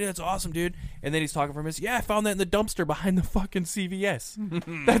that candy? That's awesome, dude." And then he's talking from his, "Yeah, I found that in the dumpster behind the fucking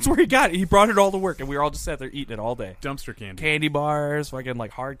CVS." That's where he got it. He brought it all to work, and we were all just sat there eating it all day. Dumpster candy. Candy bars, fucking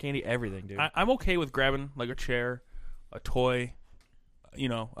like hard candy, everything, dude. I'm okay with grabbing like a chair, a toy,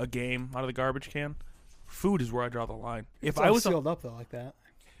 a game out of the garbage can. Food is where I draw the line. If It's I all was sealed up though, like that.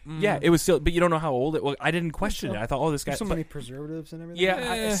 Yeah, it was still, but you don't know how old it was. I didn't question it. I thought, oh, this guy. There's so but- many preservatives and everything.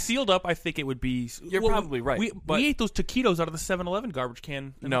 Yeah, sealed up. I think it would be. You're probably right, We but- ate those taquitos out of the 7-Eleven garbage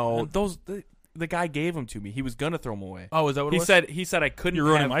can. No, the guy gave them to me. He was gonna throw them away. Oh, is that what He it was? said I couldn't. You're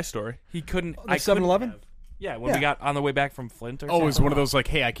ruining have- my story. He couldn't. The I couldn't 7-Eleven? have- Yeah, when we Yeah. got on the way back from Flint. Or Oh, it was something. one of those like,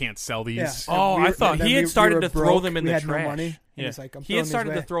 hey, I can't sell these. Yeah. Oh, And I thought then he had we started were to throw broke, them in we the had trash. No money. And Yeah. he's like, I'm He had throwing started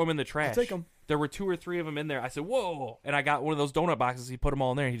these to away. throw them in the trash. I'll take them. There were 2 or 3 of them in there. I said, "Whoa!" And I got one of those donut boxes. He put them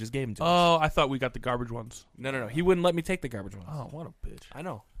all in there. And he just gave them to us. Oh, I thought we got the garbage ones. No. He wouldn't let me take the garbage ones. Oh, what a bitch. I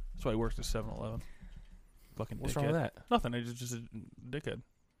know. That's why he works at 7-Eleven. Fucking What's dickhead. wrong with that? Nothing. I just a dickhead.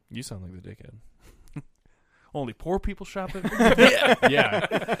 You sound like the dickhead. Only poor people shop at.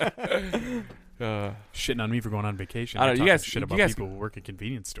 Yeah. Uh, Shitting on me for going on vacation. I don't know, you Talking guys- shit you about guys- people who work at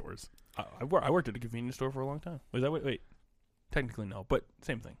convenience stores. I worked at a convenience store for a long time. Was that wait? Technically no, but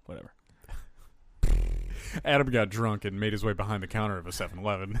same thing. Whatever. Adam got drunk and made his way behind the counter of a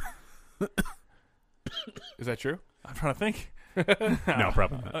 7-Eleven. is that true? I'm trying to think. No,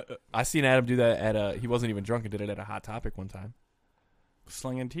 probably not. I seen Adam do that at a. He wasn't even drunk and did it at a Hot Topic one time.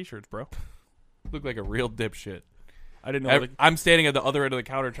 Slinging t-shirts, bro. Looked like a real dipshit. I didn't know. I'm standing at the other end of the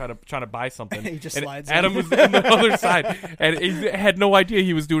counter trying to buy something. He just and slides Adam in. was on the other side, and he had no idea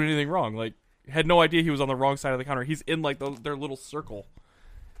he was doing anything wrong. Like, had no idea he was on the wrong side of the counter. He's in like their little circle.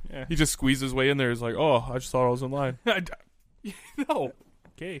 Yeah. He just squeezed his way in there. He's like, "Oh, I just thought I was in line." No.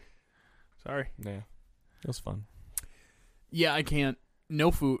 Okay. Sorry. Yeah, it was fun. Yeah, I can't. No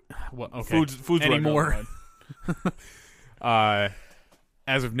food. Well, okay. Food's where I draw the anymore. line.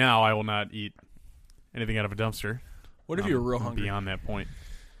 As of now, I will not eat anything out of a dumpster. What if you're real I'm hungry? beyond that point?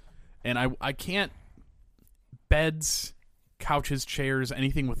 And I can't. Beds, couches, chairs,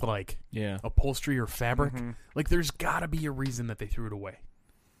 anything with like Yeah, upholstery or fabric. Mhm. Like, there's got to be a reason that they threw it away,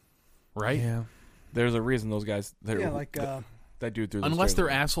 right? yeah. There's a reason those guys. Yeah, like that dude threw. Unless those they're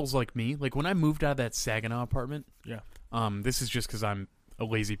trailers. assholes like me. Like, when I moved out of that Saginaw apartment. Yeah. This is just because I'm a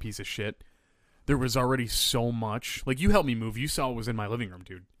lazy piece of shit. There was already so much. Like, you helped me move. You saw what was in my living room,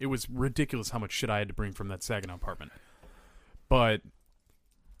 dude. It was ridiculous how much shit I had to bring from that Saginaw apartment. But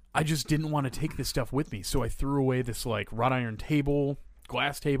I just didn't want to take this stuff with me, so I threw away this, like, wrought iron table,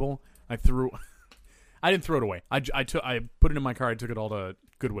 glass table. I didn't throw it away. I put it in my car. I took it all to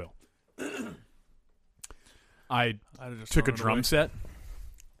Goodwill. I I'd have just took a thrown it drum away. set,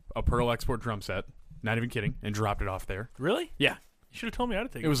 a Pearl Export drum set, not even kidding, and dropped it off there. Really? Yeah. You should have told me how to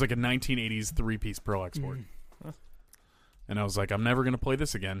take It was like a 1980s 3-piece Pearl Export. Huh. And I was like, I'm never going to play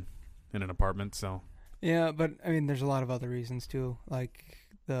this again in an apartment, so. yeah, but I mean, there's a lot of other reasons too. Like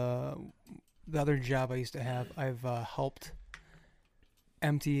the other job I used to have, I've helped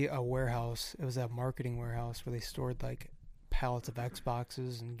empty a warehouse. It was a marketing warehouse where they stored like pallets of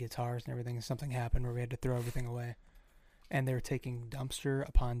Xboxes and guitars and everything. And something happened where we had to throw everything away, and they were taking dumpster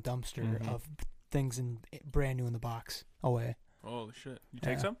upon dumpster Mhm. of things brand new in the box away. Holy shit! You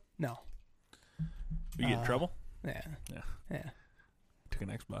take Yeah. some? No, You get in trouble? yeah, Yeah. yeah. Took an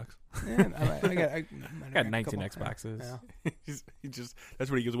Xbox. Yeah, I got a 19 couple- Xboxes. Yeah. he just that's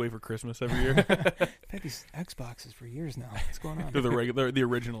what he gives away for Christmas every year. I've had these Xboxes for years now. What's going on? They're the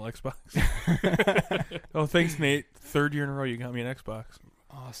original Xbox. Oh, thanks, Nate. 3rd year in a row you got me an Xbox.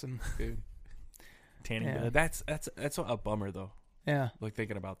 Awesome. Dude. Tanning Yeah. bed. That's a bummer though. Yeah. Like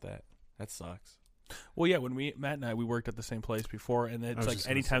thinking about that. That sucks. Well, yeah, when Matt and I worked at the same place before, and it's was like just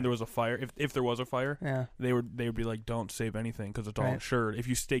gonna anytime say. there was a fire, if there was a fire, Yeah. they would be like, don't save anything because it's all Right. insured. If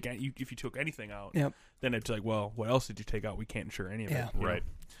you took anything out, Yep. then it's like, well, what else did you take out? We can't insure any of Yeah. it. you know? Right.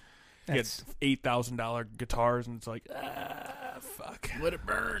 You get That's, $8,000 guitars, and it's like, fuck. Let it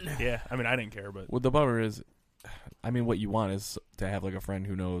burn. Yeah, I mean, I didn't care, but Well, the bummer is, I mean, what you want is to have like a friend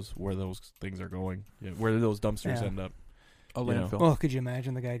who knows where those things are going, where those dumpsters Yeah. end up. a You know. landfill. well, could you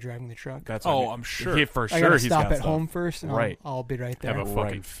imagine the guy driving the truck? That's Oh, what I mean. I'm sure. He, for I sure gotta he's stop got at stuff. home first, and Right. I'll be right there. Have a fucking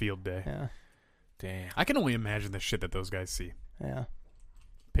Right. field day. Yeah. Damn. I can only imagine the shit that those guys see Yeah.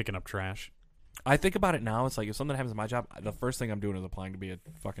 picking up trash. I think about it now. It's like if something happens at my job, the first thing I'm doing is applying to be a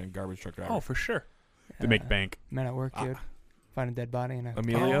fucking garbage truck driver. Oh, for sure. They make bank. Men at work, dude. Find a dead body in a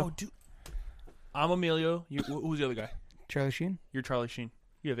Emilio? Oh, dude. I'm Emilio. Who's the other guy? Charlie Sheen. You're Charlie Sheen.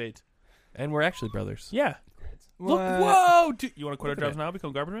 You have AIDS. And we're actually brothers. Yeah. What? Look, whoa! Dude, you want to quit our Look at jobs now?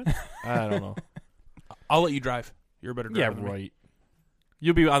 Become garbage man? I don't know. I'll let you drive. You're a better driver. Yeah, than me. right.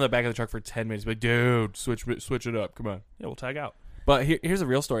 You'll be on the back of the truck for 10 minutes. But dude, switch it up. Come on. Yeah, we'll tag out. But here's a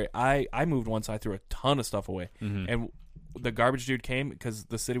real story. I moved once. I threw a ton of stuff away, Mhm. and the garbage dude came because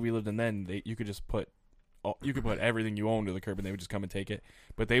the city we lived in then you could just put everything you owned to the curb and they would just come and take it.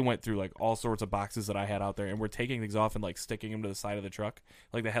 But they went through like all sorts of boxes that I had out there and were taking things off and like sticking them to the side of the truck.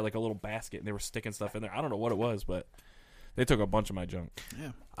 Like they had like a little basket and they were sticking stuff in there. I don't know what it was, but they took a bunch of my junk.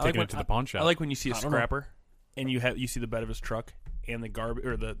 Yeah. I like Taking when- it to the pawn shop. I like when you see a I don't know. scrapper and you see the bed of his truck and the garbage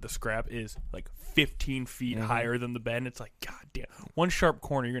or the scrap is like 15 feet Mhm. higher than the bed. And it's like, God damn, one sharp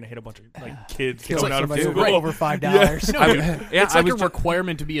corner, you're gonna hit a bunch of like kids Kill coming out of somebody school. over $5. No, dude, Yeah, it's I like was a ju-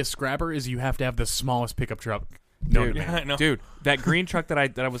 requirement to be a scrapper is you have to have the smallest pickup truck. No, Dude, Yeah, I know. Dude, that green truck that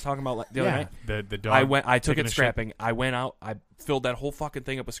I was talking about the other night. the dog. I took taking it a shit. scrapping. I went out. I filled that whole fucking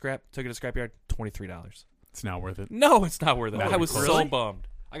thing up with scrap. Took it to scrapyard. $23. It's not worth it. No, it's not worth it. Not I was close. so Really? bummed.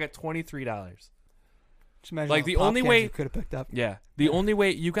 I got $23. Just imagine Like, all the pop only cans way- you could have picked up. Yeah, the only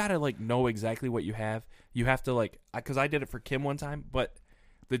way you gotta like know exactly what you have. You have to like, because I did it for Kim one time, but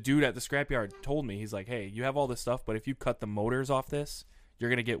the dude at the scrapyard told me, he's like, "Hey, you have all this stuff, but if you cut the motors off this,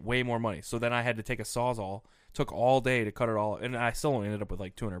 you're gonna get way more money." So then I had to take a Sawzall. Took all day to cut it all, and I still only ended up with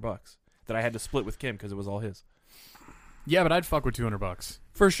like $200 that I had to split with Kim because it was all his. Yeah, but I'd fuck with $200.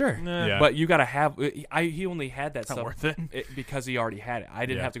 For sure. Nah, Yeah. But you gotta have. He only had that it's not stuff worth it. because he already had it. I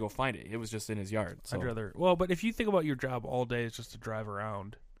didn't Yeah. have to go find it. It was just in his yard. So I'd rather. Well, but if you think about your job all day is just to drive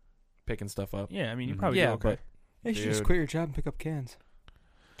around. picking stuff up. Yeah, I mean, you Mhm. probably Yeah, do okay. but Hey, you should just Dude. quit your job and pick up cans.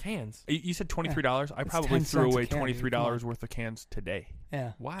 cans. You said $23. I It's probably 10 threw cents a away can, dude. $23 Come worth of cans today.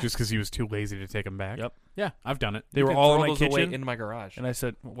 Yeah. Why? Just because he was too lazy to take them back. Yep. Yeah, I've done it. They You were can all in throw my those away kitchen, in my garage. and I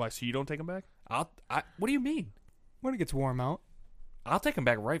said, "Why? So you don't take them back?" What do you mean? When it gets warm out. I'll take them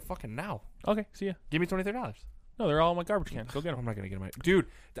back right fucking now. Okay, see ya. Give me $23. No, they're all in my garbage can. Go get I'm them. not gonna get them. Dude,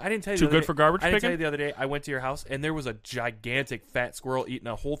 I didn't tell you. Too the other good day- for garbage I didn't tell you picking. the other day. I went to your house and there was a gigantic fat squirrel eating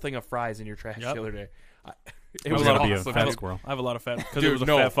a whole thing of fries in your trash Yep. the other day. It It was was gotta be a awesome. fat dude. squirrel. I have a lot of fat because it Dude, was a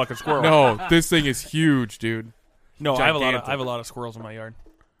no. fat fucking squirrel. No, this thing is huge, dude. No, Gigantic. I have a lot of squirrels in my yard,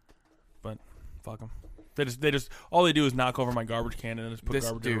 but fuck them. They just all they do is knock over my garbage can and then just put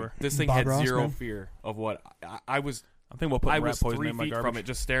garbage everywhere. This thing Bob had Ross, zero man. fear of what I was. I'm thinking about putting I rat was poison 3 in my feet garbage. from it,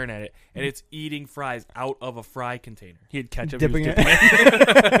 just staring at it, and it's eating fries out of a fry container. He had ketchup. Dipping he was it.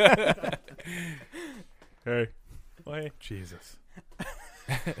 dipping hey. Well, hey. Jesus.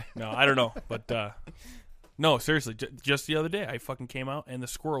 No, I don't know, but no, seriously, just the other day, I fucking came out and the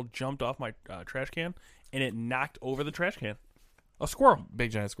squirrel jumped off my trash can and it knocked over the trash can. A squirrel.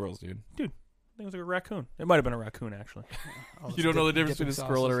 Big giant squirrels, dude. I think it was like a raccoon. It might have been a raccoon actually. All You those don't know the dip- difference between a dipping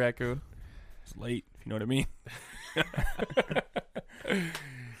squirrel and a sauces. raccoon? It's late, if you know what I mean.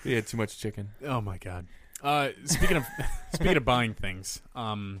 He had too much chicken. Oh my god. Speaking of buying things,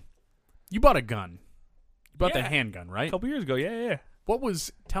 you bought a gun. You bought the Yeah. handgun, A right? couple years ago, yeah.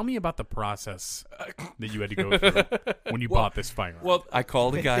 Tell me about the process that you had to go through when you bought this firearm. Well, I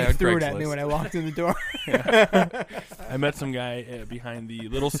called a They, guy they on threw it at me Craigslist. when I walked in the door. I met some guy behind the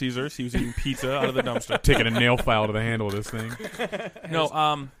Little Caesars. He was eating pizza out of the dumpster. taking a nail file to the handle of this thing. No,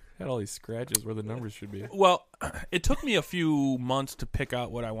 Had all these scratches where the numbers should be. well, it took me a few months to pick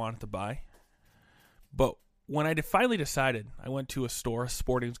out what I wanted to buy, but when I finally decided, I went to a store, a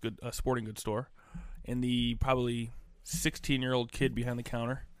sporting goods store, and the probably 16-year-old kid behind the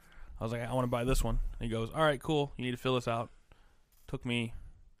counter, I was like, I want to buy this one. And he goes, all right, cool. You need to fill this out. Took me,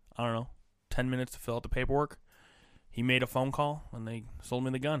 I don't know, 10 minutes to fill out the paperwork. He made a phone call, and they sold me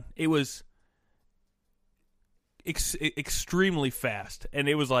the gun. It was extremely fast, and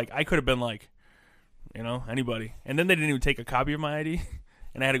it was like I could have been like, anybody. And then they didn't even take a copy of my ID,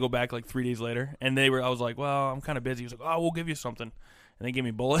 and I had to go back like 3 days later. And I was like, well, I'm kind of busy. He was like, oh, we'll give you something. And they gave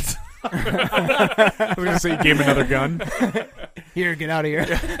me bullets. I was going to say you gave him another gun. Here, get out of here.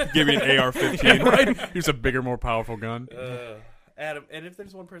 Give me an AR-15. Right? Here's a bigger, more powerful gun. Adam, and if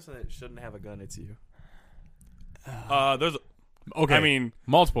there's one person that shouldn't have a gun, it's you. There's, Okay. I mean,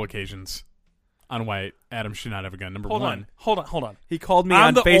 multiple occasions on why Adam should not have a gun. Number hold one. on. He called me I'm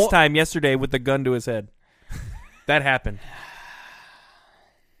on the FaceTime yesterday with the gun to his head. That happened.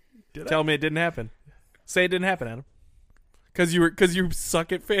 Did I? Tell me it didn't happen. Say it didn't happen, Adam. Because you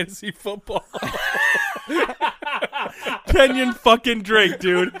suck at fantasy football. Kenyon fucking Drake,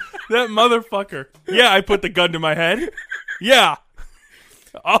 dude. That motherfucker. Yeah, I put the gun to my head. Yeah.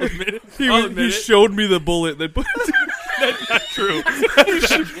 I'll admit it. He I'll admit it. showed me the bullet. They put That's not true.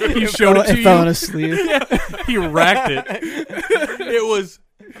 He showed it to It fell in you. his sleeve. He racked it. It was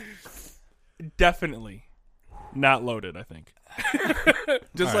definitely not loaded, I think.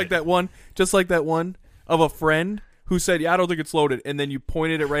 Just All like right. that one of a friend who said, "Yeah, I don't think it's loaded," and then you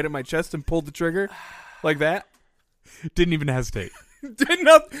pointed it right at my chest and pulled the trigger, like that. Didn't even hesitate. Did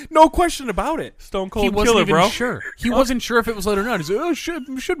not, no question about it. Stone He Cold wasn't Killer, even bro. sure. He wasn't sure if it was loaded or not. He said, "Oh,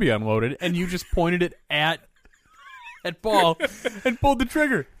 should be unloaded," and you just pointed it at Paul and pulled the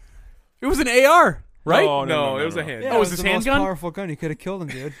trigger. It was an AR, right? No, it was a hand. Yeah, Oh, it was was his the most handgun? powerful gun. You could have killed him,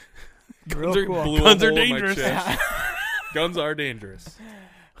 dude. Real Guns are- cool. blew a Guns are hole in my dangerous. chest. Guns are dangerous.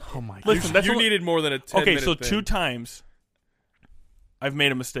 Oh my god! Listen, that's you only- needed more than a 10 Okay, minute so thing. 2 times I've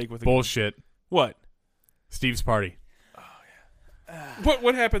made a mistake with a gun. Bullshit. What? Steve's party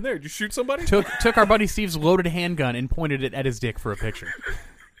What happened there? Did you shoot somebody? took our buddy Steve's loaded handgun and pointed it at his dick for a picture.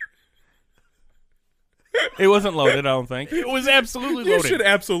 It wasn't loaded, I don't think. It was absolutely You loaded. should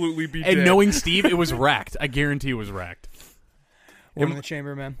absolutely be And dead. knowing Steve, it was racked. I guarantee it was racked. One in the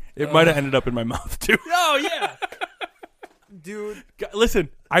chamber, man. It might have ended up in my mouth, too. Oh yeah. Dude. Listen,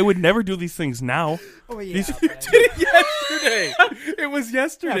 I would never do these things now. Oh, yeah. These- yesterday. It was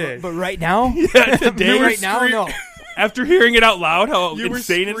yesterday. but right now? Today, right now, no. after hearing it out loud, how You were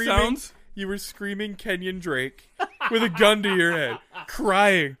insane it screaming- sounds. You were screaming Kenyon Drake with a gun to your head,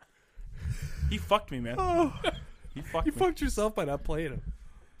 crying. He fucked me, man. He fucked You me. fucked yourself by not playing him.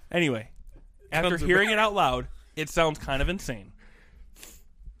 Anyway, after Guns are hearing bad. it out loud, it sounds kind of insane.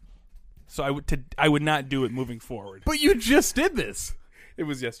 So I would not do it moving forward. But you just did this. It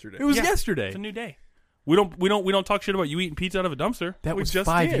was yesterday. It was Yeah. yesterday. It's a new day. We don't talk shit about you eating pizza out of a dumpster. That We was just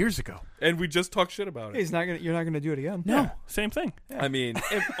 5 did. years ago. And we just talked shit about it. You're not gonna do it again. No, same thing. I mean,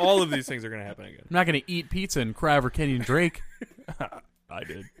 if all of these things are going to happen again. I'm not going to eat pizza and cry over Kenyon Drake. I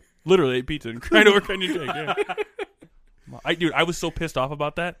did. Literally ate pizza and cried over Kenyon Drake. Yeah. Dude, I was so pissed off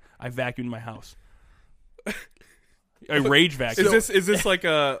about that. I vacuumed my house. I rage vacuumed. Is this like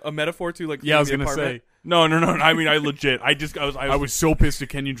a metaphor to like Yeah, I was going going to to say. No. I mean, I legit. I was so pissed at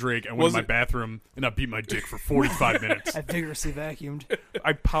Kenyon Drake. I went Was in my it- bathroom and I beat my dick for 45 minutes. I vigorously vacuumed.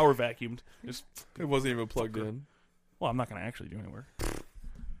 I power vacuumed. Just, It wasn't even plugged in. well, I'm not going to actually do any work.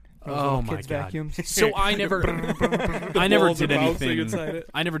 Oh my Kids' god. vacuums. So I never Balls did are bouncing anything. inside it.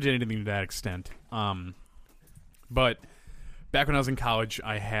 I never did anything to that extent. But back when I was in college,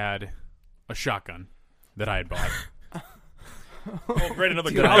 I had a shotgun that I had bought. Oh, great,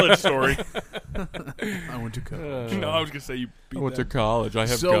 another college story. I went to college. No, I was going to say you beat I went them. to college. I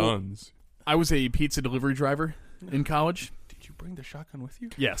have So- guns. I was a pizza delivery driver in college. Did you bring the shotgun with you?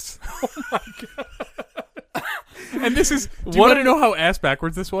 Yes. Oh my god. And this is. Do you want to know how ass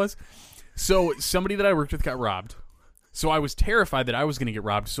backwards this was? So somebody that I worked with got robbed. So I was terrified that I was going to get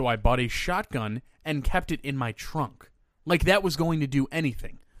robbed. So I bought a shotgun and kept it in my trunk, like that was going to do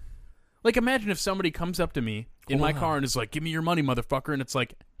anything. Like imagine if somebody comes up to me in my car and is like, "Give me your money, motherfucker," and it's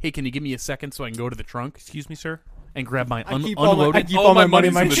like, "Hey, can you give me a second so I can go to the trunk Excuse me, sir? and grab my I keep all unloaded?" my money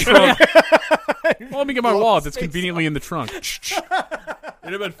in my money's in the trunk. Well, let me get my wallet that's conveniently in the trunk. It'd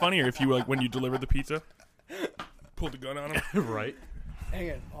have been funnier if you, like, when you delivered the pizza, pulled the gun on him. Right.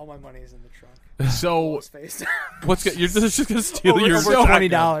 Hang on, all my money is in the trunk. So His face. You're just going to steal over your over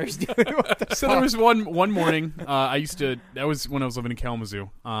 $20, dude. What the So there was one morning. That was when I was living in Kalamazoo.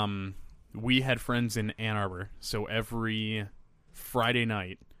 We had friends in Ann Arbor, so every Friday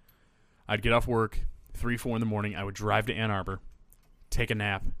night, I'd get off work 3-4 in the morning. I would drive to Ann Arbor, take a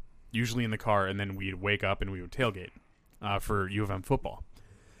nap, usually in the car, and then we'd wake up and we would tailgate for U of M football.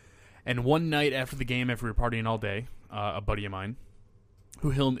 And one night after the game, after we were partying all day, a buddy of mine,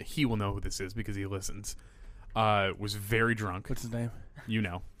 who he will know who this is because he listens, was very drunk. What's his name? You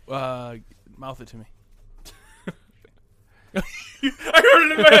know. Mouth it to me. I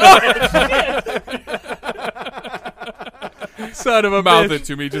heard it in my head. Son of a Mouth bitch. it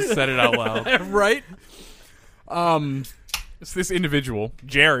to me. Just said it out loud. Right? It's this individual.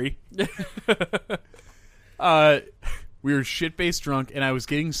 Jerry. We were shit-faced drunk, and I was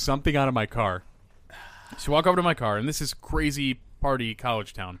getting something out of my car. So I walk over to my car, and this is crazy party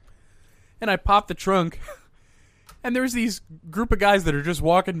college town. And I pop the trunk, and there's these group of guys that are just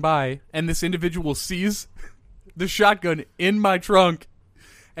walking by, and this individual sees the shotgun in my trunk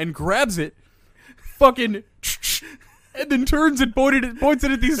and grabs it, fucking, and then turns and points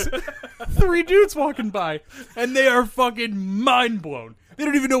it at these 3 dudes walking by, and they are fucking mind blown. They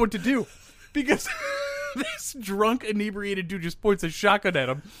don't even know what to do because this drunk, inebriated dude just points a shotgun at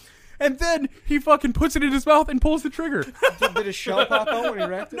him, and then he fucking puts it in his mouth and pulls the trigger. Did a shell pop out when he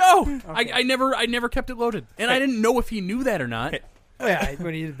racked it? No, Okay. I never kept it loaded, and I didn't know if he knew that or not. Oh, yeah,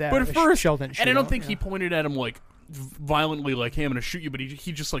 when he did that. But at the first, shell didn't and I shoot don't out, think yeah. he pointed at him like violently like, "Hey, I'm gonna shoot you," but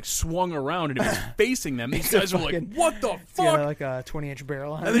he just like swung around and it was facing them. These guys were like, fucking- "What the It's got fuck?" like a 20-inch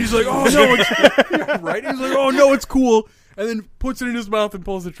barrel on And it. then he's like, "Oh no, it's right." He's like, "Oh no, it's cool," and then puts it in his mouth and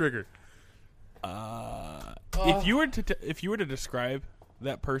pulls the trigger. If you were to describe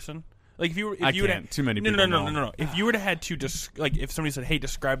that person, like if you I would can't. Too many no, people. no. If you were to had to like if somebody said, "Hey,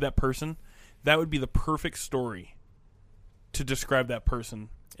 describe that person," that would be the perfect story to describe that person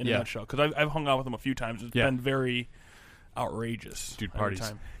in a nutshell. Because I've hung out with him a few times. It's been very outrageous. Dude, every parties.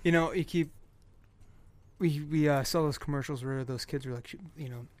 time. You know, we saw those commercials where those kids were like,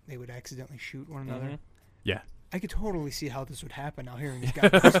 they would accidentally shoot one another. Mhm. Yeah. I could totally see how this would happen now hearing these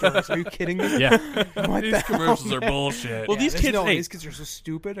guys' stories. Are you kidding me? Yeah. What These the hell, commercials are man? bullshit. Well, these kids, hey, these kids are so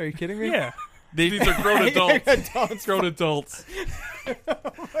stupid. Are you kidding me? yeah. These are grown adults. Adults. Grown adults.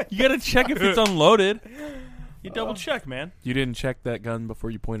 You got to check if it's unloaded. You double check, man. You didn't check that gun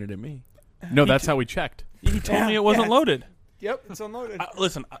before you pointed at me. No, that's how we checked. He told me it wasn't Yeah. loaded. Yep, it's unloaded.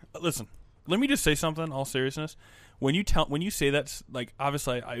 Listen. Let me just say something. All seriousness, when you say that, like,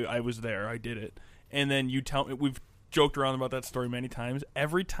 obviously I was there, I did it, and then you tell me, we've joked around about that story many times.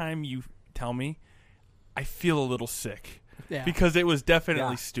 Every time you tell me, I feel a little sick Yeah. because it was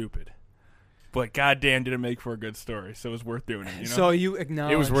definitely Yeah. stupid. But goddamn, did it make for a good story? So it was worth doing it. You know? So you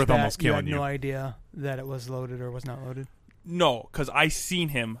acknowledge worth that almost you had killing no you. idea that it was loaded or was not loaded. no, because I seen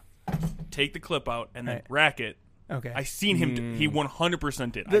him take the clip out and then Right. rack it. Okay. I seen him. He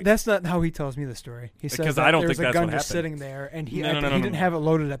 100% did. That's not how he tells me the story. He says Because that I don't there was think a that's gun what just happened. sitting there, and he No, he didn't have it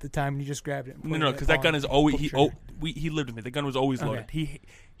loaded at the time, and he just grabbed it. And No, because that gun is always he lived with me. The gun was always loaded. Okay.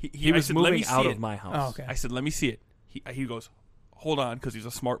 I He was said, "Let me moving see out it." of my house. Oh, okay. I said, "Let me see it." He goes, "Hold on," because he's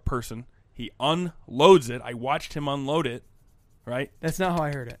a smart person. He unloads it. I watched him unload it. Right? That's not how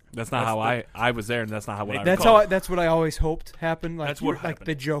I heard it. That's not That's how the- I was there, and that's not how what I That's recall. how. That's what I always hoped happened. Like, That's what like happened.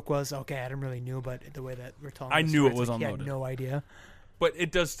 the joke was, okay, Adam really knew, but the way that we're telling, I the knew story, it it's was like he unloaded. had no idea. But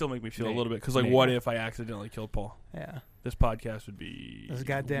it does still make me feel a Maybe. little bit because, like, Maybe. what if I accidentally killed Paul? Yeah, This podcast would be those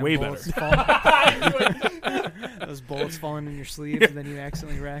goddamn way bullets better. those bullets falling in your sleeves, and then you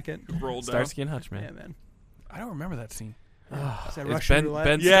accidentally rack it. Rolled down. Starsky and Hutch, Yeah, man. man. I don't remember that scene. Is that It's Russian Ben- roulette?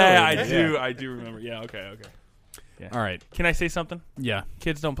 Ben Yeah, I Stiller, do. I do remember. Yeah. Okay. All right. Can I say something? Yeah.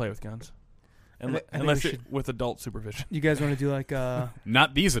 Kids don't play with guns, I think unless we it, with adult supervision. You guys want to do like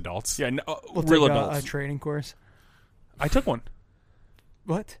Not these adults. Yeah, no, we'll real take adults. a training course? I took one.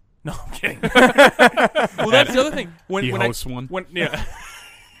 What? No, I'm kidding. Well, that's the other thing. He When hosts one. yeah.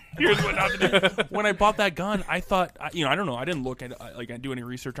 Here's what not to do. When I bought that gun, I thought, I don't know. I didn't look at do any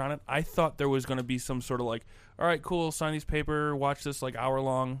research on it. I thought there was going to be some sort of like, all right, cool, sign these paper, watch this like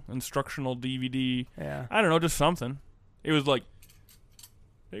hour-long instructional DVD. Yeah. I don't know, just something. It was like,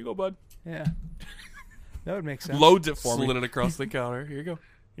 there you go, bud. Yeah. That would make sense. Loads it for Slid me. it across the counter. Here you go.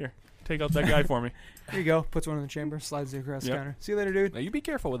 Take out that guy for me. Here you go. Puts one in the chamber, slides it across the Yep. counter. See you later, dude. Now you be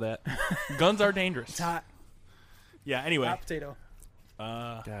careful with that. Guns are dangerous. It's hot. Yeah. Anyway, Hot potato.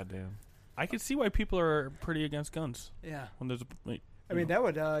 Goddamn. I can see why people are pretty against guns Yeah. when there's a. Like, I mean, that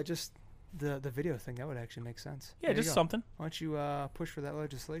would just the video thing. That would actually make sense. yeah, There you just go. something. Why don't you push for that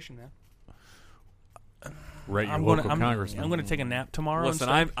legislation, man? Right, your I'm local gonna, congressman. I'm going to take a nap tomorrow. Listen,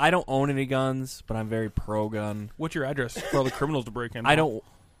 and stuff. I don't own any guns, but I'm very pro gun. What's your address for all the criminals to break in? I don't.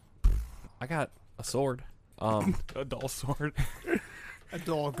 I got a sword. A dull sword. A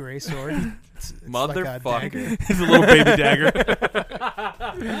dull gray sword. It's like a Motherfucker. dagger. It's a little baby dagger.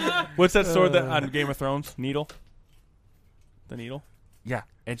 What's that sword that on Game of Thrones? Needle. The needle. Yeah,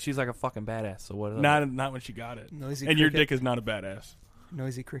 and she's like a fucking badass. So what? Not when she got it. Noisy And your cricket. dick is not a badass.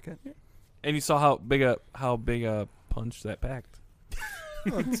 Noisy cricket. And you saw how big a punch that packed.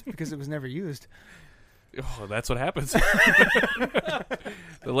 Well, it's because it was never used. Oh, that's what happens. The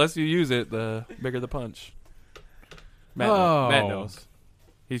less you use it, the bigger the punch. Matt Oh. knows.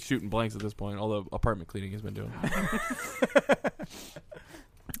 He's shooting blanks at this point. All the apartment cleaning he's been doing.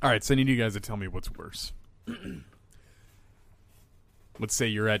 All right, so I need you guys to tell me what's worse. Let's say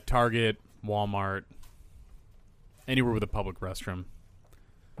you're at Target, Walmart, anywhere with a public restroom.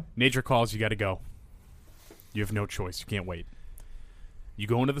 Nature calls, you got to go. You have no choice. You can't wait. You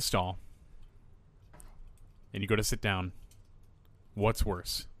go into the stall, and you go to sit down. What's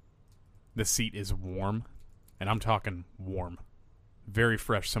worse? The seat is warm, and I'm talking warm. Very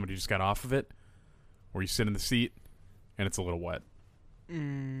fresh. Somebody just got off of it. Or you sit in the seat, and it's a little wet.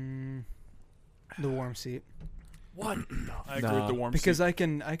 The warm seat. What? I agree Nah. with the warm Because seat.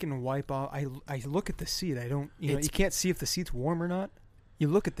 I can wipe off. I look at the seat. I don't. You It's- can't see if the seat's warm or not. You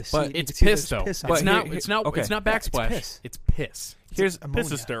look at the seat. But you It's can see piss, there's though. Piss on But It's it. not. here- It's not. okay. It's not Yeah, it's backsplash. piss. It's piss. Piss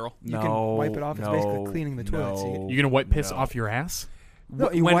ammonia. is sterile. You can wipe it off. It's basically cleaning the toilet seat. You're gonna wipe piss No. off your ass?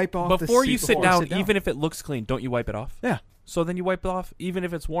 No, you When- wipe off the before seat you sit before you down, sit down. even if it looks clean. Don't you wipe it off? Yeah. So then you wipe it off, even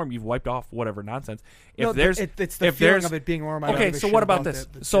if it's warm. You've wiped off whatever nonsense. If No, there's it's the if feeling there's of it being warm. I don't okay, give a so shit what about this?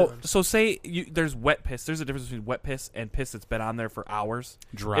 the So germs. so say there's wet piss. There's a difference between wet piss and piss that's been on there for hours.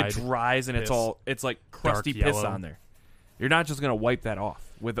 Dried. It dries and piss. it's like crusty Dark piss yellow. on there. You're not just gonna wipe that off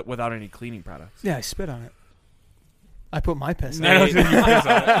without any cleaning products. Yeah, I spit on it. I put my piss on No, it. you piss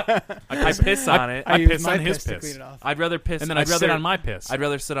on it. I piss on it. I use piss my on his to piss. clean it off. I'd rather piss. And then I'd I rather sit on my piss. I'd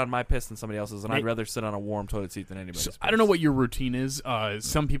rather sit on my piss than somebody else's, and Hey. I'd rather sit on a warm toilet seat than anybody's. So, piss. I don't know what your routine is.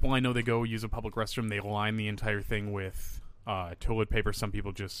 Some people I know, they go use a public restroom. They line the entire thing with toilet paper. Some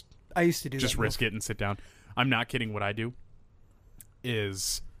people just I used to do that. risk it and sit down. I'm not kidding. What I do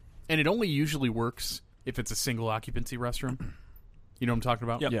is, and it only usually works if it's a single occupancy restroom. You know what I'm talking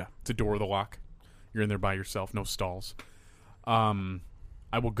about? Yep. Yeah. It's a door with a lock. You're in there by yourself, no stalls.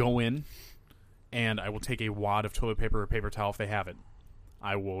 I will go in and I will take a wad of toilet paper or paper towel if they have it.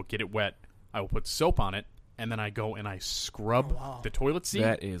 I will get it wet. I will put soap on it, and then I go and I scrub Oh, wow. the toilet seat.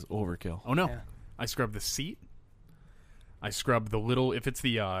 That is overkill. Oh no! Yeah. I scrub the seat. I scrub the little, if it's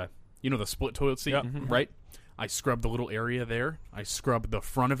the the split toilet seat, Yep. right? I scrub the little area there. I scrub the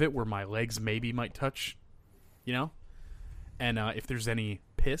front of it where my legs maybe might touch, And if there's any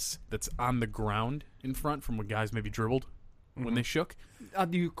piss that's on the ground in front from when guys maybe dribbled when they shook,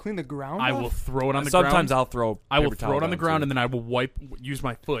 Do you clean the ground? I off? will throw it on the Sometimes ground. I'll throw. I will paper throw towel it on the down, ground too. and then I will use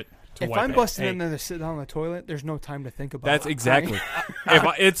my foot to If wipe I'm it. busting in Hey. there to sit down on the toilet, there's no time to think about. That's it. exactly.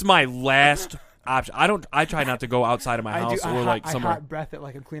 It's my last option. I try not to go outside of my house I or like I somewhere. hot breath it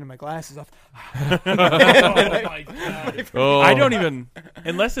like I'm cleaning my glasses off. Oh my god! Oh. I don't even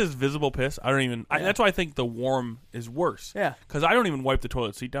unless it's visible piss. I don't even. That's why I think the warm is worse. Yeah. Because I don't even wipe the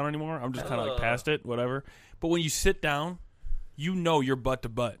toilet seat down anymore. I'm just kind of like past it, whatever. But when you sit down, you know you're butt to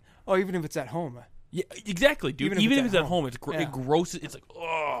butt. Oh, even if it's at home. Yeah, exactly, dude. Even if Even if it's at home, Yeah. it grosses. It's like,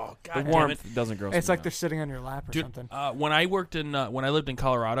 oh god, The damn it. warmth doesn't gross. It's me like out. they're sitting on your lap or Dude, something. when I worked in when I lived in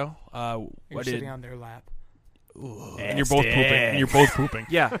Colorado, You're I sitting did, on their lap. and you're both pooping. And you're both pooping.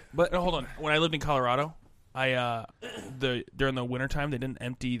 Yeah, But hold on. When I lived in Colorado, during the wintertime they didn't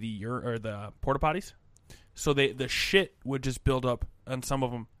empty the porta potties, so the shit would just build up, and some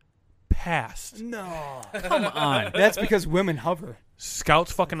of them passed. No. Come on. That's because women hover.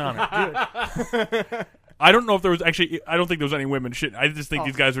 Scouts fucking on it. I don't know if there was actually. I don't think there was any women shit. I just think Oh.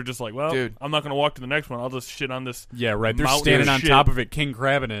 these guys were just like, well, Dude. I'm not going to walk to the next one. I'll just shit on this. Yeah, right. They're Mountain standing of on shit. top of it, king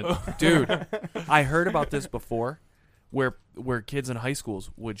crabbing it. dude. I heard about this before, where kids in high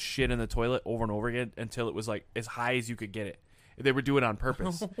schools would shit in the toilet over and over again until it was like as high as you could get it. They would do it on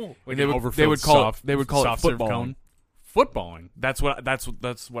purpose. Like they an would overfilled call soft- it. They would call it soft serve footballing. cone. Footballing. That's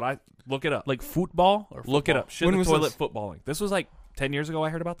what I look it up. Like football or Look it football? up. Shit When in the was toilet this? footballing. This was like 10 years ago. I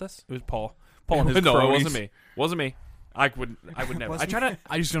heard about this. It was Paul. Paul and his no, cronies. it wasn't me. Wasn't me. I would never. I Wasn't try to.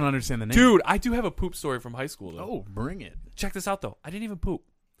 I just don't understand the name. Dude, I do have a poop story from high school though. Oh, bring it. Check this out though. I didn't even poop.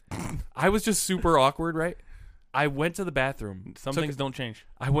 I was just super awkward, right? I went to the bathroom. Some took- things don't change.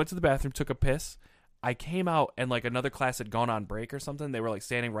 I went to the bathroom, took a piss. I came out and like another class had gone on break or something. They were like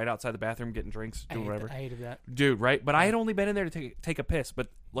standing right outside the bathroom getting drinks, doing whatever. I hated that. Dude, right? But I had only been in there to take a piss. But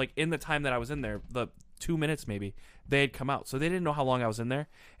like in the time that I was in there, the 2 minutes maybe, they had come out. So they didn't know how long I was in there.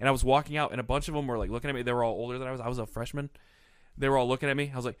 And I was walking out and a bunch of them were like looking at me. They were all older than I was. I was a freshman. They were all looking at me.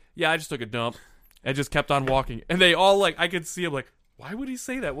 I was like, yeah, I just took a dump. And just kept on walking. And they all like, I could see them like, why would he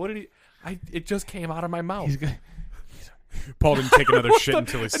say that? What did he? It just came out of my mouth. Paul didn't take another shit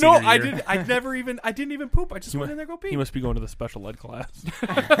until his No, senior I year. didn't. I didn't even poop. I just went in there to go pee. He must be going to the special ed class.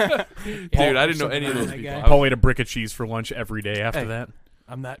 Dude, I didn't know any of those That people. guy. I was- Paul ate a brick of cheese for lunch every day after Hey. that.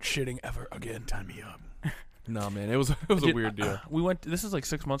 I'm not shitting ever again. Time me up. No, man, it was a Dude, weird deal. We went. This is like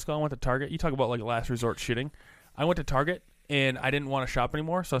 6 months ago. I went to Target. You talk about like last resort shitting. I went to Target and I didn't want to shop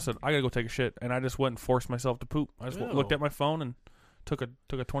anymore, so I said I gotta go take a shit, and I just went and forced myself to poop. I just Ew. looked at my phone and took a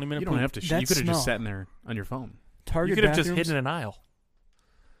 20-minute You don't poop. have to. That You could have just smell. sat in there on your phone. Target You could have just bathrooms, hidden in an aisle.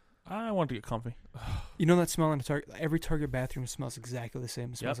 I wanted to get comfy. You know that smell in a Target? Every Target bathroom smells exactly the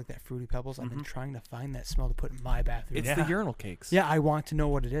same. It smells Yep. like that Fruity Pebbles. I've been Mhm. trying to find that smell to put in my bathroom. It's Yeah. the urinal cakes. Yeah, I want to know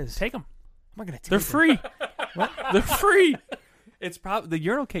what it is. Take them. I'm not gonna take They're them. free. What? They're free. It's probably the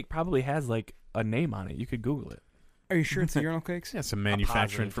urinal cake probably has like a name on it. You could Google it. Are you sure it's the urinal cakes? Yeah, some manufacturer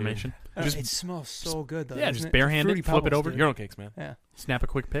positive, information. Just, Just it smells so good though. yeah, doesn't just it? barehanded, Fruity flip it Pebbles, over. dude. Urinal cakes, man. Yeah, snap a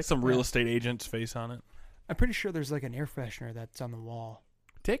quick pic. Some real Yeah. estate agent's face on it. I'm pretty sure there's like an air freshener that's on the wall.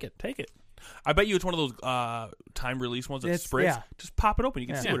 Take it. Take it. I bet you it's one of those time release ones that It's- spritz. yeah. Just pop it open. You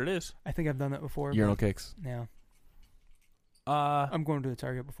can Yeah. see what it is. I think I've done that before. Urinal cakes. Yeah. I'm going to the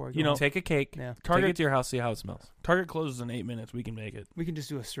Target before I go. You know, Take a cake. yeah, Take Target it to your house. See how it smells. Target closes in 8 minutes. We can make it. we can just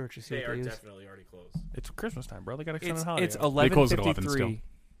do a search to see They what are they use. definitely already closed. It's Christmas time, bro. They got extended holiday. It's hours. They close at 11 still. 11:53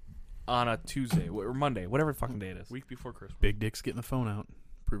 on a Tuesday or Monday, whatever fucking day it is. week before Christmas. Big Dick's getting the phone out.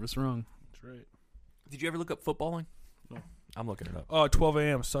 Prove us wrong. That's right. Did you ever look up footballing? No. I'm looking it up. Oh, 12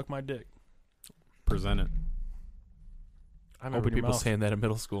 a.m. Suck my dick. Present it. I remember Open your people mouth. saying that in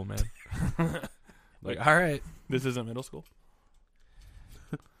middle school, man. Like, all right, This isn't middle school.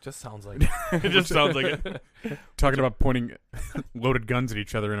 just sounds like It just sounds like it. Talking about pointing loaded guns at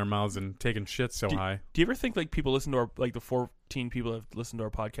each other in our mouths and taking shit so Do- high. Do you ever think like people listen to our like the 14 people that have listened to our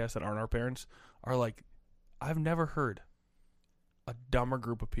podcast that aren't our parents are like, I've never heard a dumber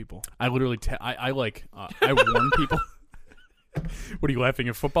group of people. I literally, I warn people. What are you laughing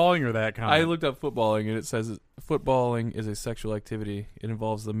at, footballing or that comment? I looked up footballing, and it says footballing is a sexual activity. It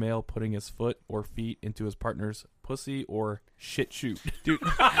involves the male putting his foot or feet into his partner's pussy or shit shoot. Dude,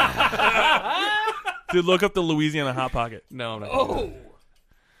 look up the Louisiana Hot Pocket. No, I'm not. I don't know what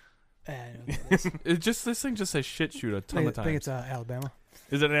it is. It just this thing just says shit shoot a ton of I think times. it's Alabama.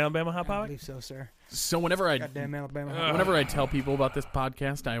 Is it an Alabama Hot I Pocket? believe so, sir. So whenever I Goddamn Alabama. whenever I tell people about this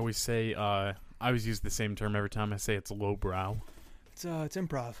podcast, I always say I always use the same term every time. I say it's lowbrow. It's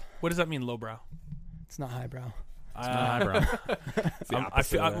improv. What does that mean, lowbrow? It's not highbrow. It's not highbrow. It's the I opposite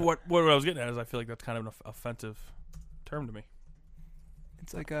feel, of that. what I was getting at is I feel like that's kind of an offensive term to me.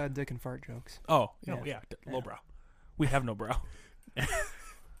 It's like dick and fart jokes. Oh, Yeah. yeah, Yeah. lowbrow. We have no brow.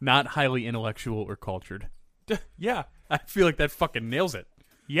 Not highly intellectual or cultured. Yeah, I feel like that fucking nails it.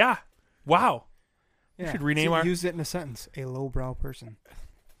 yeah. Wow. Yeah. should rename so our- use it in a sentence. A lowbrow person.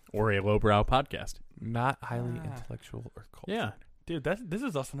 Or a lowbrow podcast. Not highly Ah. intellectual or cultured. Yeah, Dude, this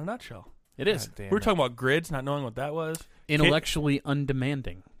is us in a nutshell. it is. God damn We were it. talking about grids, not knowing what that was. Intellectually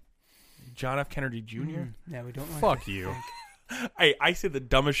undemanding. John F. Kennedy Jr. Yeah, we don't like Fuck to you. think. Hey, I say the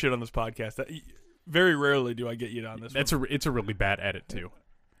dumbest shit on this podcast. Very rarely do I get you on this. It's a really bad edit too.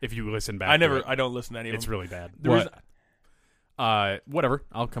 If you listen back, I to it, don't listen to any of it's them. really bad. There was- Whatever.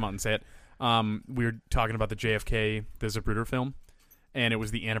 I'll come out and say it. We were talking about the JFK, the Zapruder film, and it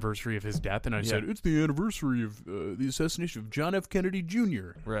was the anniversary of his death, and I said it's the anniversary of the assassination of John F. Kennedy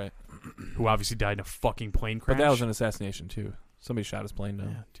Jr., Right. who obviously died in a fucking plane crash. But that was an assassination too. Somebody shot his plane down.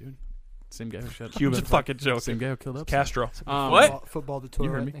 yeah, dude. Same guy who shot Cuban fucking joke. Same guy who killed up. Castro. Football the You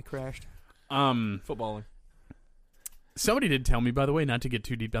heard toilet me. and it crashed. Footballing. Somebody did tell me, by the way, not to get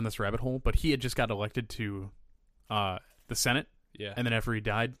too deep down this rabbit hole, but he had just got elected to the Senate, Yeah. and then after he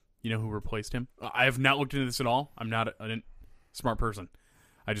died, you know who replaced him? I have not looked into this at all. I'm not a smart person.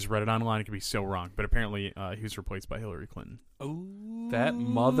 I just read it online. It could be so wrong, but apparently he was replaced by Hillary Clinton. Oh, That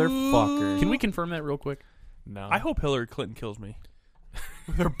motherfucker. Can we confirm that real quick? No. I hope Hillary Clinton kills me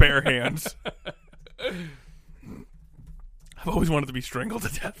with her bare hands. I've always wanted to be strangled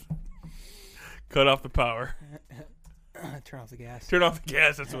to death. Cut off the power. Turn off the gas. Turn off the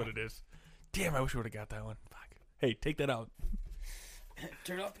gas. That's what it is. Damn, I wish we would have got that one. Fuck. Hey, take that out.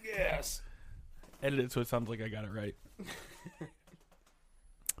 Turn off the gas. Edit it so it sounds like I got it right.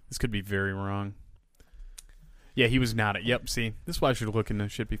 This could be very wrong. Yeah, he was not. Yep, see? This is why I should look into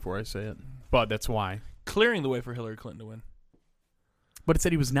shit before I say it. But that's why. Clearing the way for Hillary Clinton to win. But it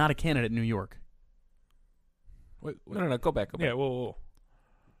said he was not a candidate in New York. Wait, No. Go back. Yeah, whoa.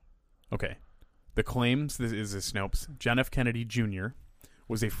 Okay. The claims, this is a Snopes, John F. Kennedy Jr.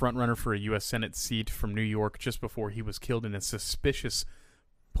 was a frontrunner for a U.S. Senate seat from New York just before he was killed in a suspicious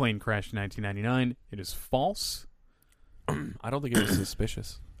plane crash in 1999. It is false. I don't think it was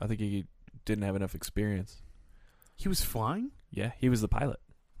suspicious. I think he didn't have enough experience. He was flying? Yeah, he was the pilot.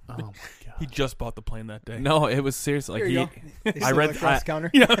 Oh, my God. He just bought the plane that day. No, it was seriously Here like you go. They I sell read- it across I- the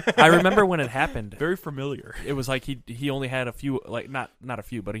counter. I remember when it happened. Very familiar. It was like he only had a few, like not a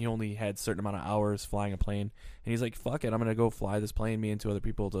few, but he only had a certain amount of hours flying a plane, and he's like, "Fuck it, I'm gonna go fly this plane, me and two other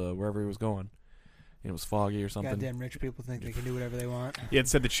people to wherever he was going." And it was foggy or something. Goddamn rich people think they can do whatever they want. He had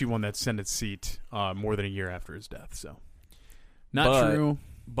said that she won that Senate seat more than a year after his death, so. Not But- true.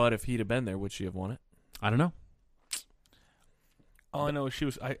 But if he'd have been there, would she have won it? I don't know. All I know is she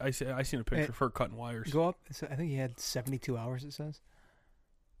was. I seen a picture Hey, of her cutting wires. Go up. I think he had 72 hours, it says.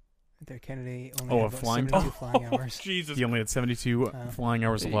 There, Kennedy only Oh, had a about flying 72 flying hours. Jesus. He only had 72 flying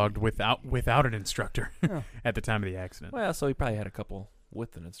hours logged without an instructor Oh. at the time of the accident. Well, so he probably had a couple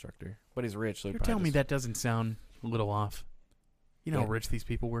with an instructor, but he's rich, so he You're probably telling me just- that doesn't sound a little off. You know how Yeah. rich these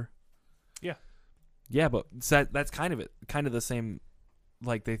people were? Yeah, but that's kind of it. Kind of the same.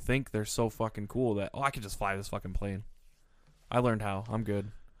 Like they think they're so fucking cool that I could just fly this fucking plane. I learned how. I'm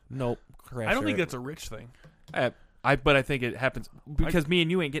good. Nope. I don't think that's a rich thing. But I think it happens because me and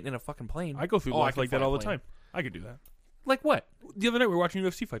you ain't getting in a fucking plane. I go through Oh, I life can like that fly a all the plane. time. I could do that. Like what? The other night we were watching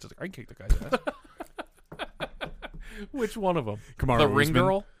UFC fights. I was like, I can kick the guy's ass. Which one of them? Kamaru The ring Usman.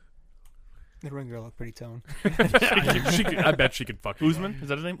 girl? The ring girl looked pretty toned. I bet she could fuck Usman? Is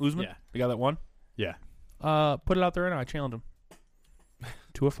that his name? Usman? Yeah. The guy that won? Yeah. Put it out there right now. I challenge him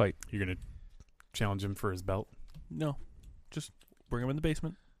to a fight. You're gonna challenge him for his belt. No. Just bring him in the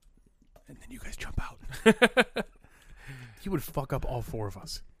basement. And then you guys jump out. He would fuck up all 4 of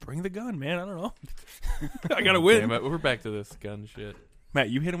us. Bring the gun, man. I don't know. I gotta win. Damn it, we're back to this gun shit. Matt,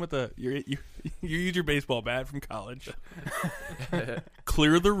 you hit him with you use your baseball bat from college.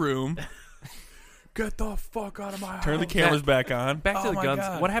 Clear the room. Get the fuck out of my house. Turn the cameras back on. Back to Oh the my guns.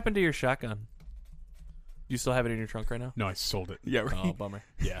 God. What happened to your shotgun? You still have it in your trunk right now? No, I sold it. Yeah, right. Oh, bummer.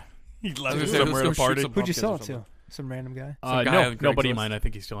 Yeah. He left I it was gonna say, somewhere at a let's go shoot party. some Who'd you sell it pumpkins or to? Some random guy? Some guy No, on nobody of Craigslist. mine. I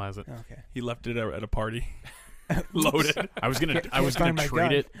think he still has it. Oh, okay. He left it at a party. Loaded. I was gonna Can't find my trade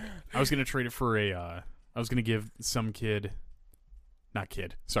gun. it. I was gonna trade it for a. I was gonna give some kid. Not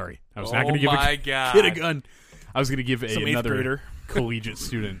kid. Sorry, I was not gonna give Oh my a God. kid a gun. I was gonna give Some eighth another grader. collegiate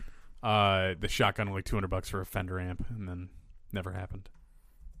student the shotgun like $200 for a Fender amp, and then never happened.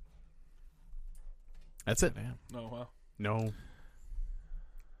 That's it. Damn. Oh, wow. No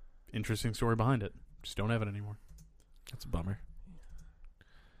interesting story behind it. Just don't have it anymore. That's a bummer.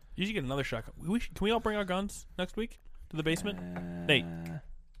 You should get another shotgun. Can we all bring our guns next week to the basement? Nate. I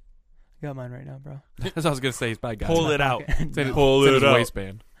got mine right now, bro. That's what I was going to say. He's probably got Pull it. it out. It's in, Pull it's in it his out.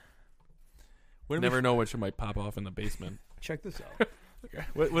 waistband. When do Never know which might pop off in the basement. Check this out.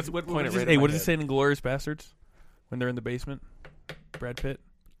 What Point it does right it, at hey, my what does it head. say in Glorious Bastards when they're in the basement? Brad Pitt.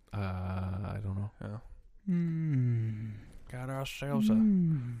 I don't know. Oh. Hmm. Got ourselves a.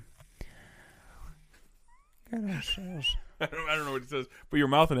 Got ourselves. I don't know what it says, but you're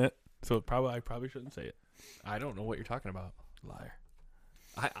mouthing it, so I probably shouldn't say it. I don't know what you're talking about. Liar.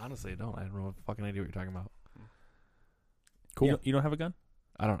 I honestly don't. I don't know what fucking idea what you're talking about. Cool. You don't have a gun?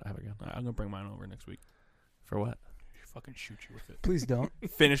 I don't have a gun. I'm gonna bring mine over next week. For what? Fucking shoot you with it. Please don't.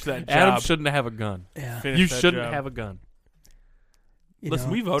 Finish that Adam job. shouldn't have a gun. Yeah. Finish You that shouldn't job. have a gun. You Listen,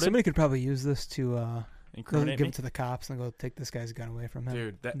 know, we voted. Somebody could probably use this to go Incriminate give me? it to the cops and go take this guy's gun away from him.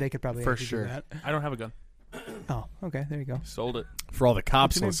 Dude, that They could probably for actually sure. do that. I don't have a gun. Oh, okay. There you go. Sold it. For all the What's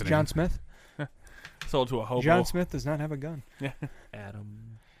cops your name? listening, John Smith. Sold to a hobo. John Smith does not have a gun.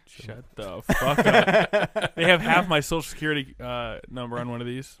 Adam. Shut the fuck up. They have half my social security number on one of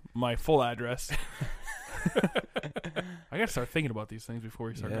these. My full address. I gotta start thinking about these things before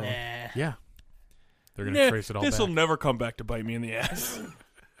we start going. yeah, they're gonna trace it all This back. will never come back to bite me in the ass.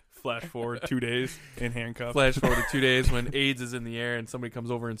 Flash forward 2 days in handcuffs. Flash forward to 2 days when AIDS is in the air and somebody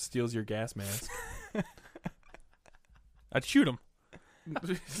comes over and steals your gas mask. I'd shoot him.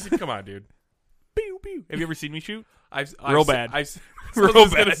 Come on, dude. Pew, pew. Have you ever seen me shoot? Real bad. Real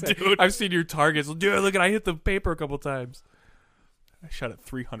bad, dude. I've seen your targets. Dude, look at I hit the paper a couple times. I shot it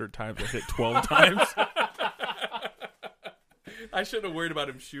 300 times. I hit 12 times. I shouldn't have worried about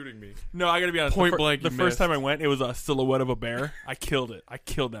him shooting me. No, I gotta be honest. Point blank, The you first missed. time I went, it was a silhouette of a bear. I killed it. I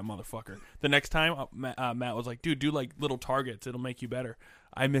killed that motherfucker. The next time, Matt was like, "Dude, do like little targets. It'll make you better."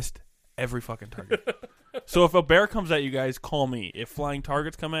 I missed every fucking target. So if a bear comes at you guys, call me. If flying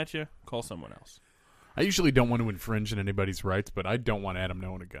targets come at you, call someone else. I usually don't want to infringe on anybody's rights, but I don't want Adam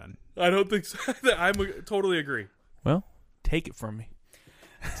knowing a gun. I don't think so. I totally agree. Well, take it from me.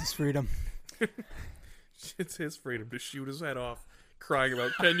 It's his freedom. It's his freedom to shoot his head off, crying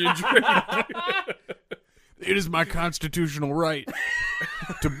about Kenyon Drake. It is my constitutional right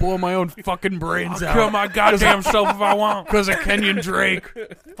to blow my own fucking brains Kill out my goddamn self if I want. because of Kenyon Drake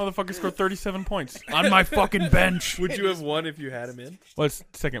Motherfucker scored 37 points. on my fucking bench. Would you have won if you had him in? Well, it's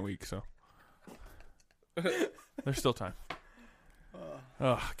second week, so there's still time.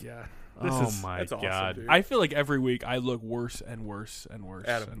 Oh god, My that's awesome, God. dude. I feel like every week I look worse and worse and worse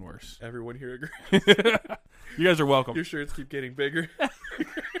Adam. and worse. Everyone here agrees. You guys are welcome. Your shirts keep getting bigger.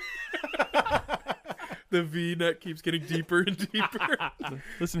 The V-neck keeps getting deeper and deeper.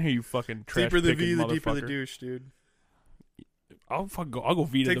 Listen here, you fucking trash Deeper the picking V, the deeper the motherfucker. douche, dude. I'll go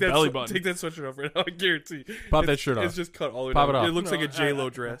V to Take the that, belly button. take that sweatshirt off right now. I guarantee. Pop It's- that shirt off. It's just cut all the way Pop down. it off. It looks No, like a J-Lo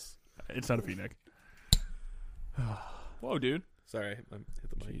dress. It's not a V-neck. Whoa, dude. Sorry, I hit the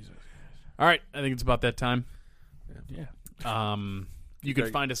mic. Jesus. All right, I think it's about that time. Yeah. You can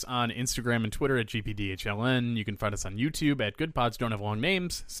Okay. find us on Instagram and Twitter at GPDHLN. You can find us on YouTube at Good Pods Don't Have Long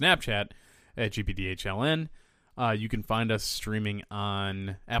Names, Snapchat at GPDHLN. You can find us streaming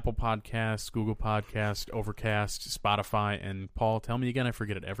on Apple Podcasts, Google Podcasts, Overcast, Spotify, and Paul, tell me again, I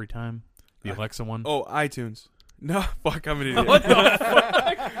forget it every time. The Alexa one. Oh, iTunes. No, fuck, I'm an idiot. What the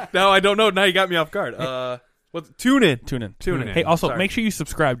fuck? No, I don't know. Now you got me off guard. Tune in. Tune in. Tune in. Hey, also Sorry. make sure you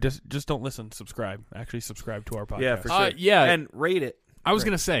subscribe. Just don't listen. Subscribe. Actually, subscribe to our podcast. Yeah, for sure. Yeah. And rate it. I was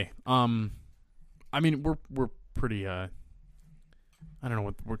gonna say, I mean, we're pretty. I don't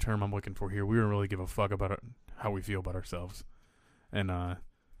know what term I'm looking for here. We don't really give a fuck about how we feel about ourselves, and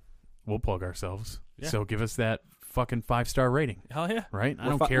we'll plug ourselves. Yeah. So give us that fucking 5-star rating, Hell yeah. right? I We're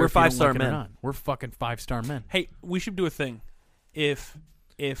don't fi- care. we're if you don't 5-star like it or men. not. We're fucking 5-star men. Hey, we should do a thing. If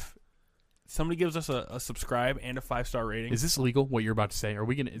somebody gives us a subscribe and a 5-star rating, Is this legal? What you're about to say? Are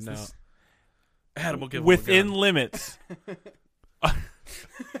we gonna? Is No. this? Adam will give within limits.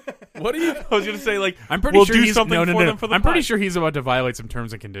 What are you? I was gonna say like I'm pretty we'll sure do he's something no. for them for the I'm pretty pod. sure he's about to violate some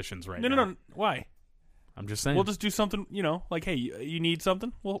terms and conditions right No, now. no. Why? I'm just saying. We'll just do something. Like hey, you need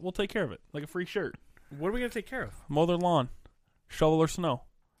something? We'll take care of it. Like a free shirt, What are we gonna take care of? mow their lawn, shovel their snow.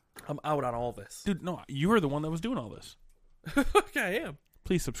 I'm out on all this. Dude, no, you were the one that was doing all this. Okay, I am.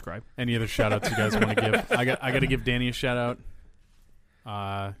 Please subscribe. Any other shout outs you guys want to give? I got to give Danny a shout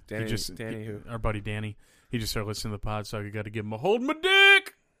out. Danny who? Our buddy Danny. He just started listening to the pod, so I got to give him a hold my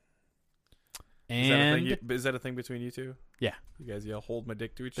dick. And Is that a thing between you two? Yeah. You guys yell "hold my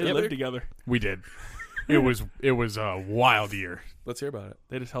dick" to each They other. live together. we did. It was a wild year. Let's hear about it.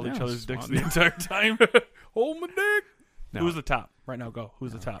 They just held Yeah, each it other's was dicks fun. the entire time. Hold my dick. No, Who's the top? Right now, go.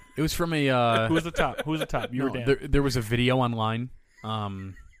 Who's the top? it was from a. Who's the top? Who's the top? You or no, Dan? there was a video online,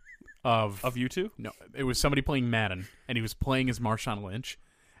 Of you two? no, it was somebody playing Madden, and he was playing as Marshawn Lynch,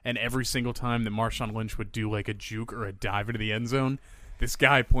 and every single time that Marshawn Lynch would do like a juke or a dive into the end zone, this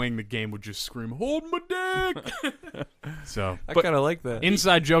guy playing the game would just scream, "Hold my dick!" So I But- kind of like that.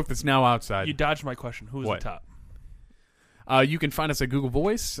 inside joke that's now outside. You dodged my question. Who's What? the top? You can find us at Google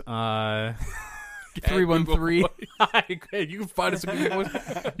Voice. 313. You can find us at Google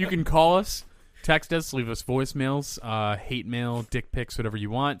Voice. You can call us, text us, leave us voicemails, hate mail, dick pics, whatever you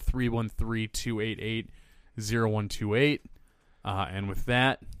want. 313-288-0128. And with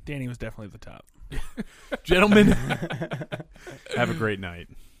that, Danny was definitely the top. gentlemen, have a great night.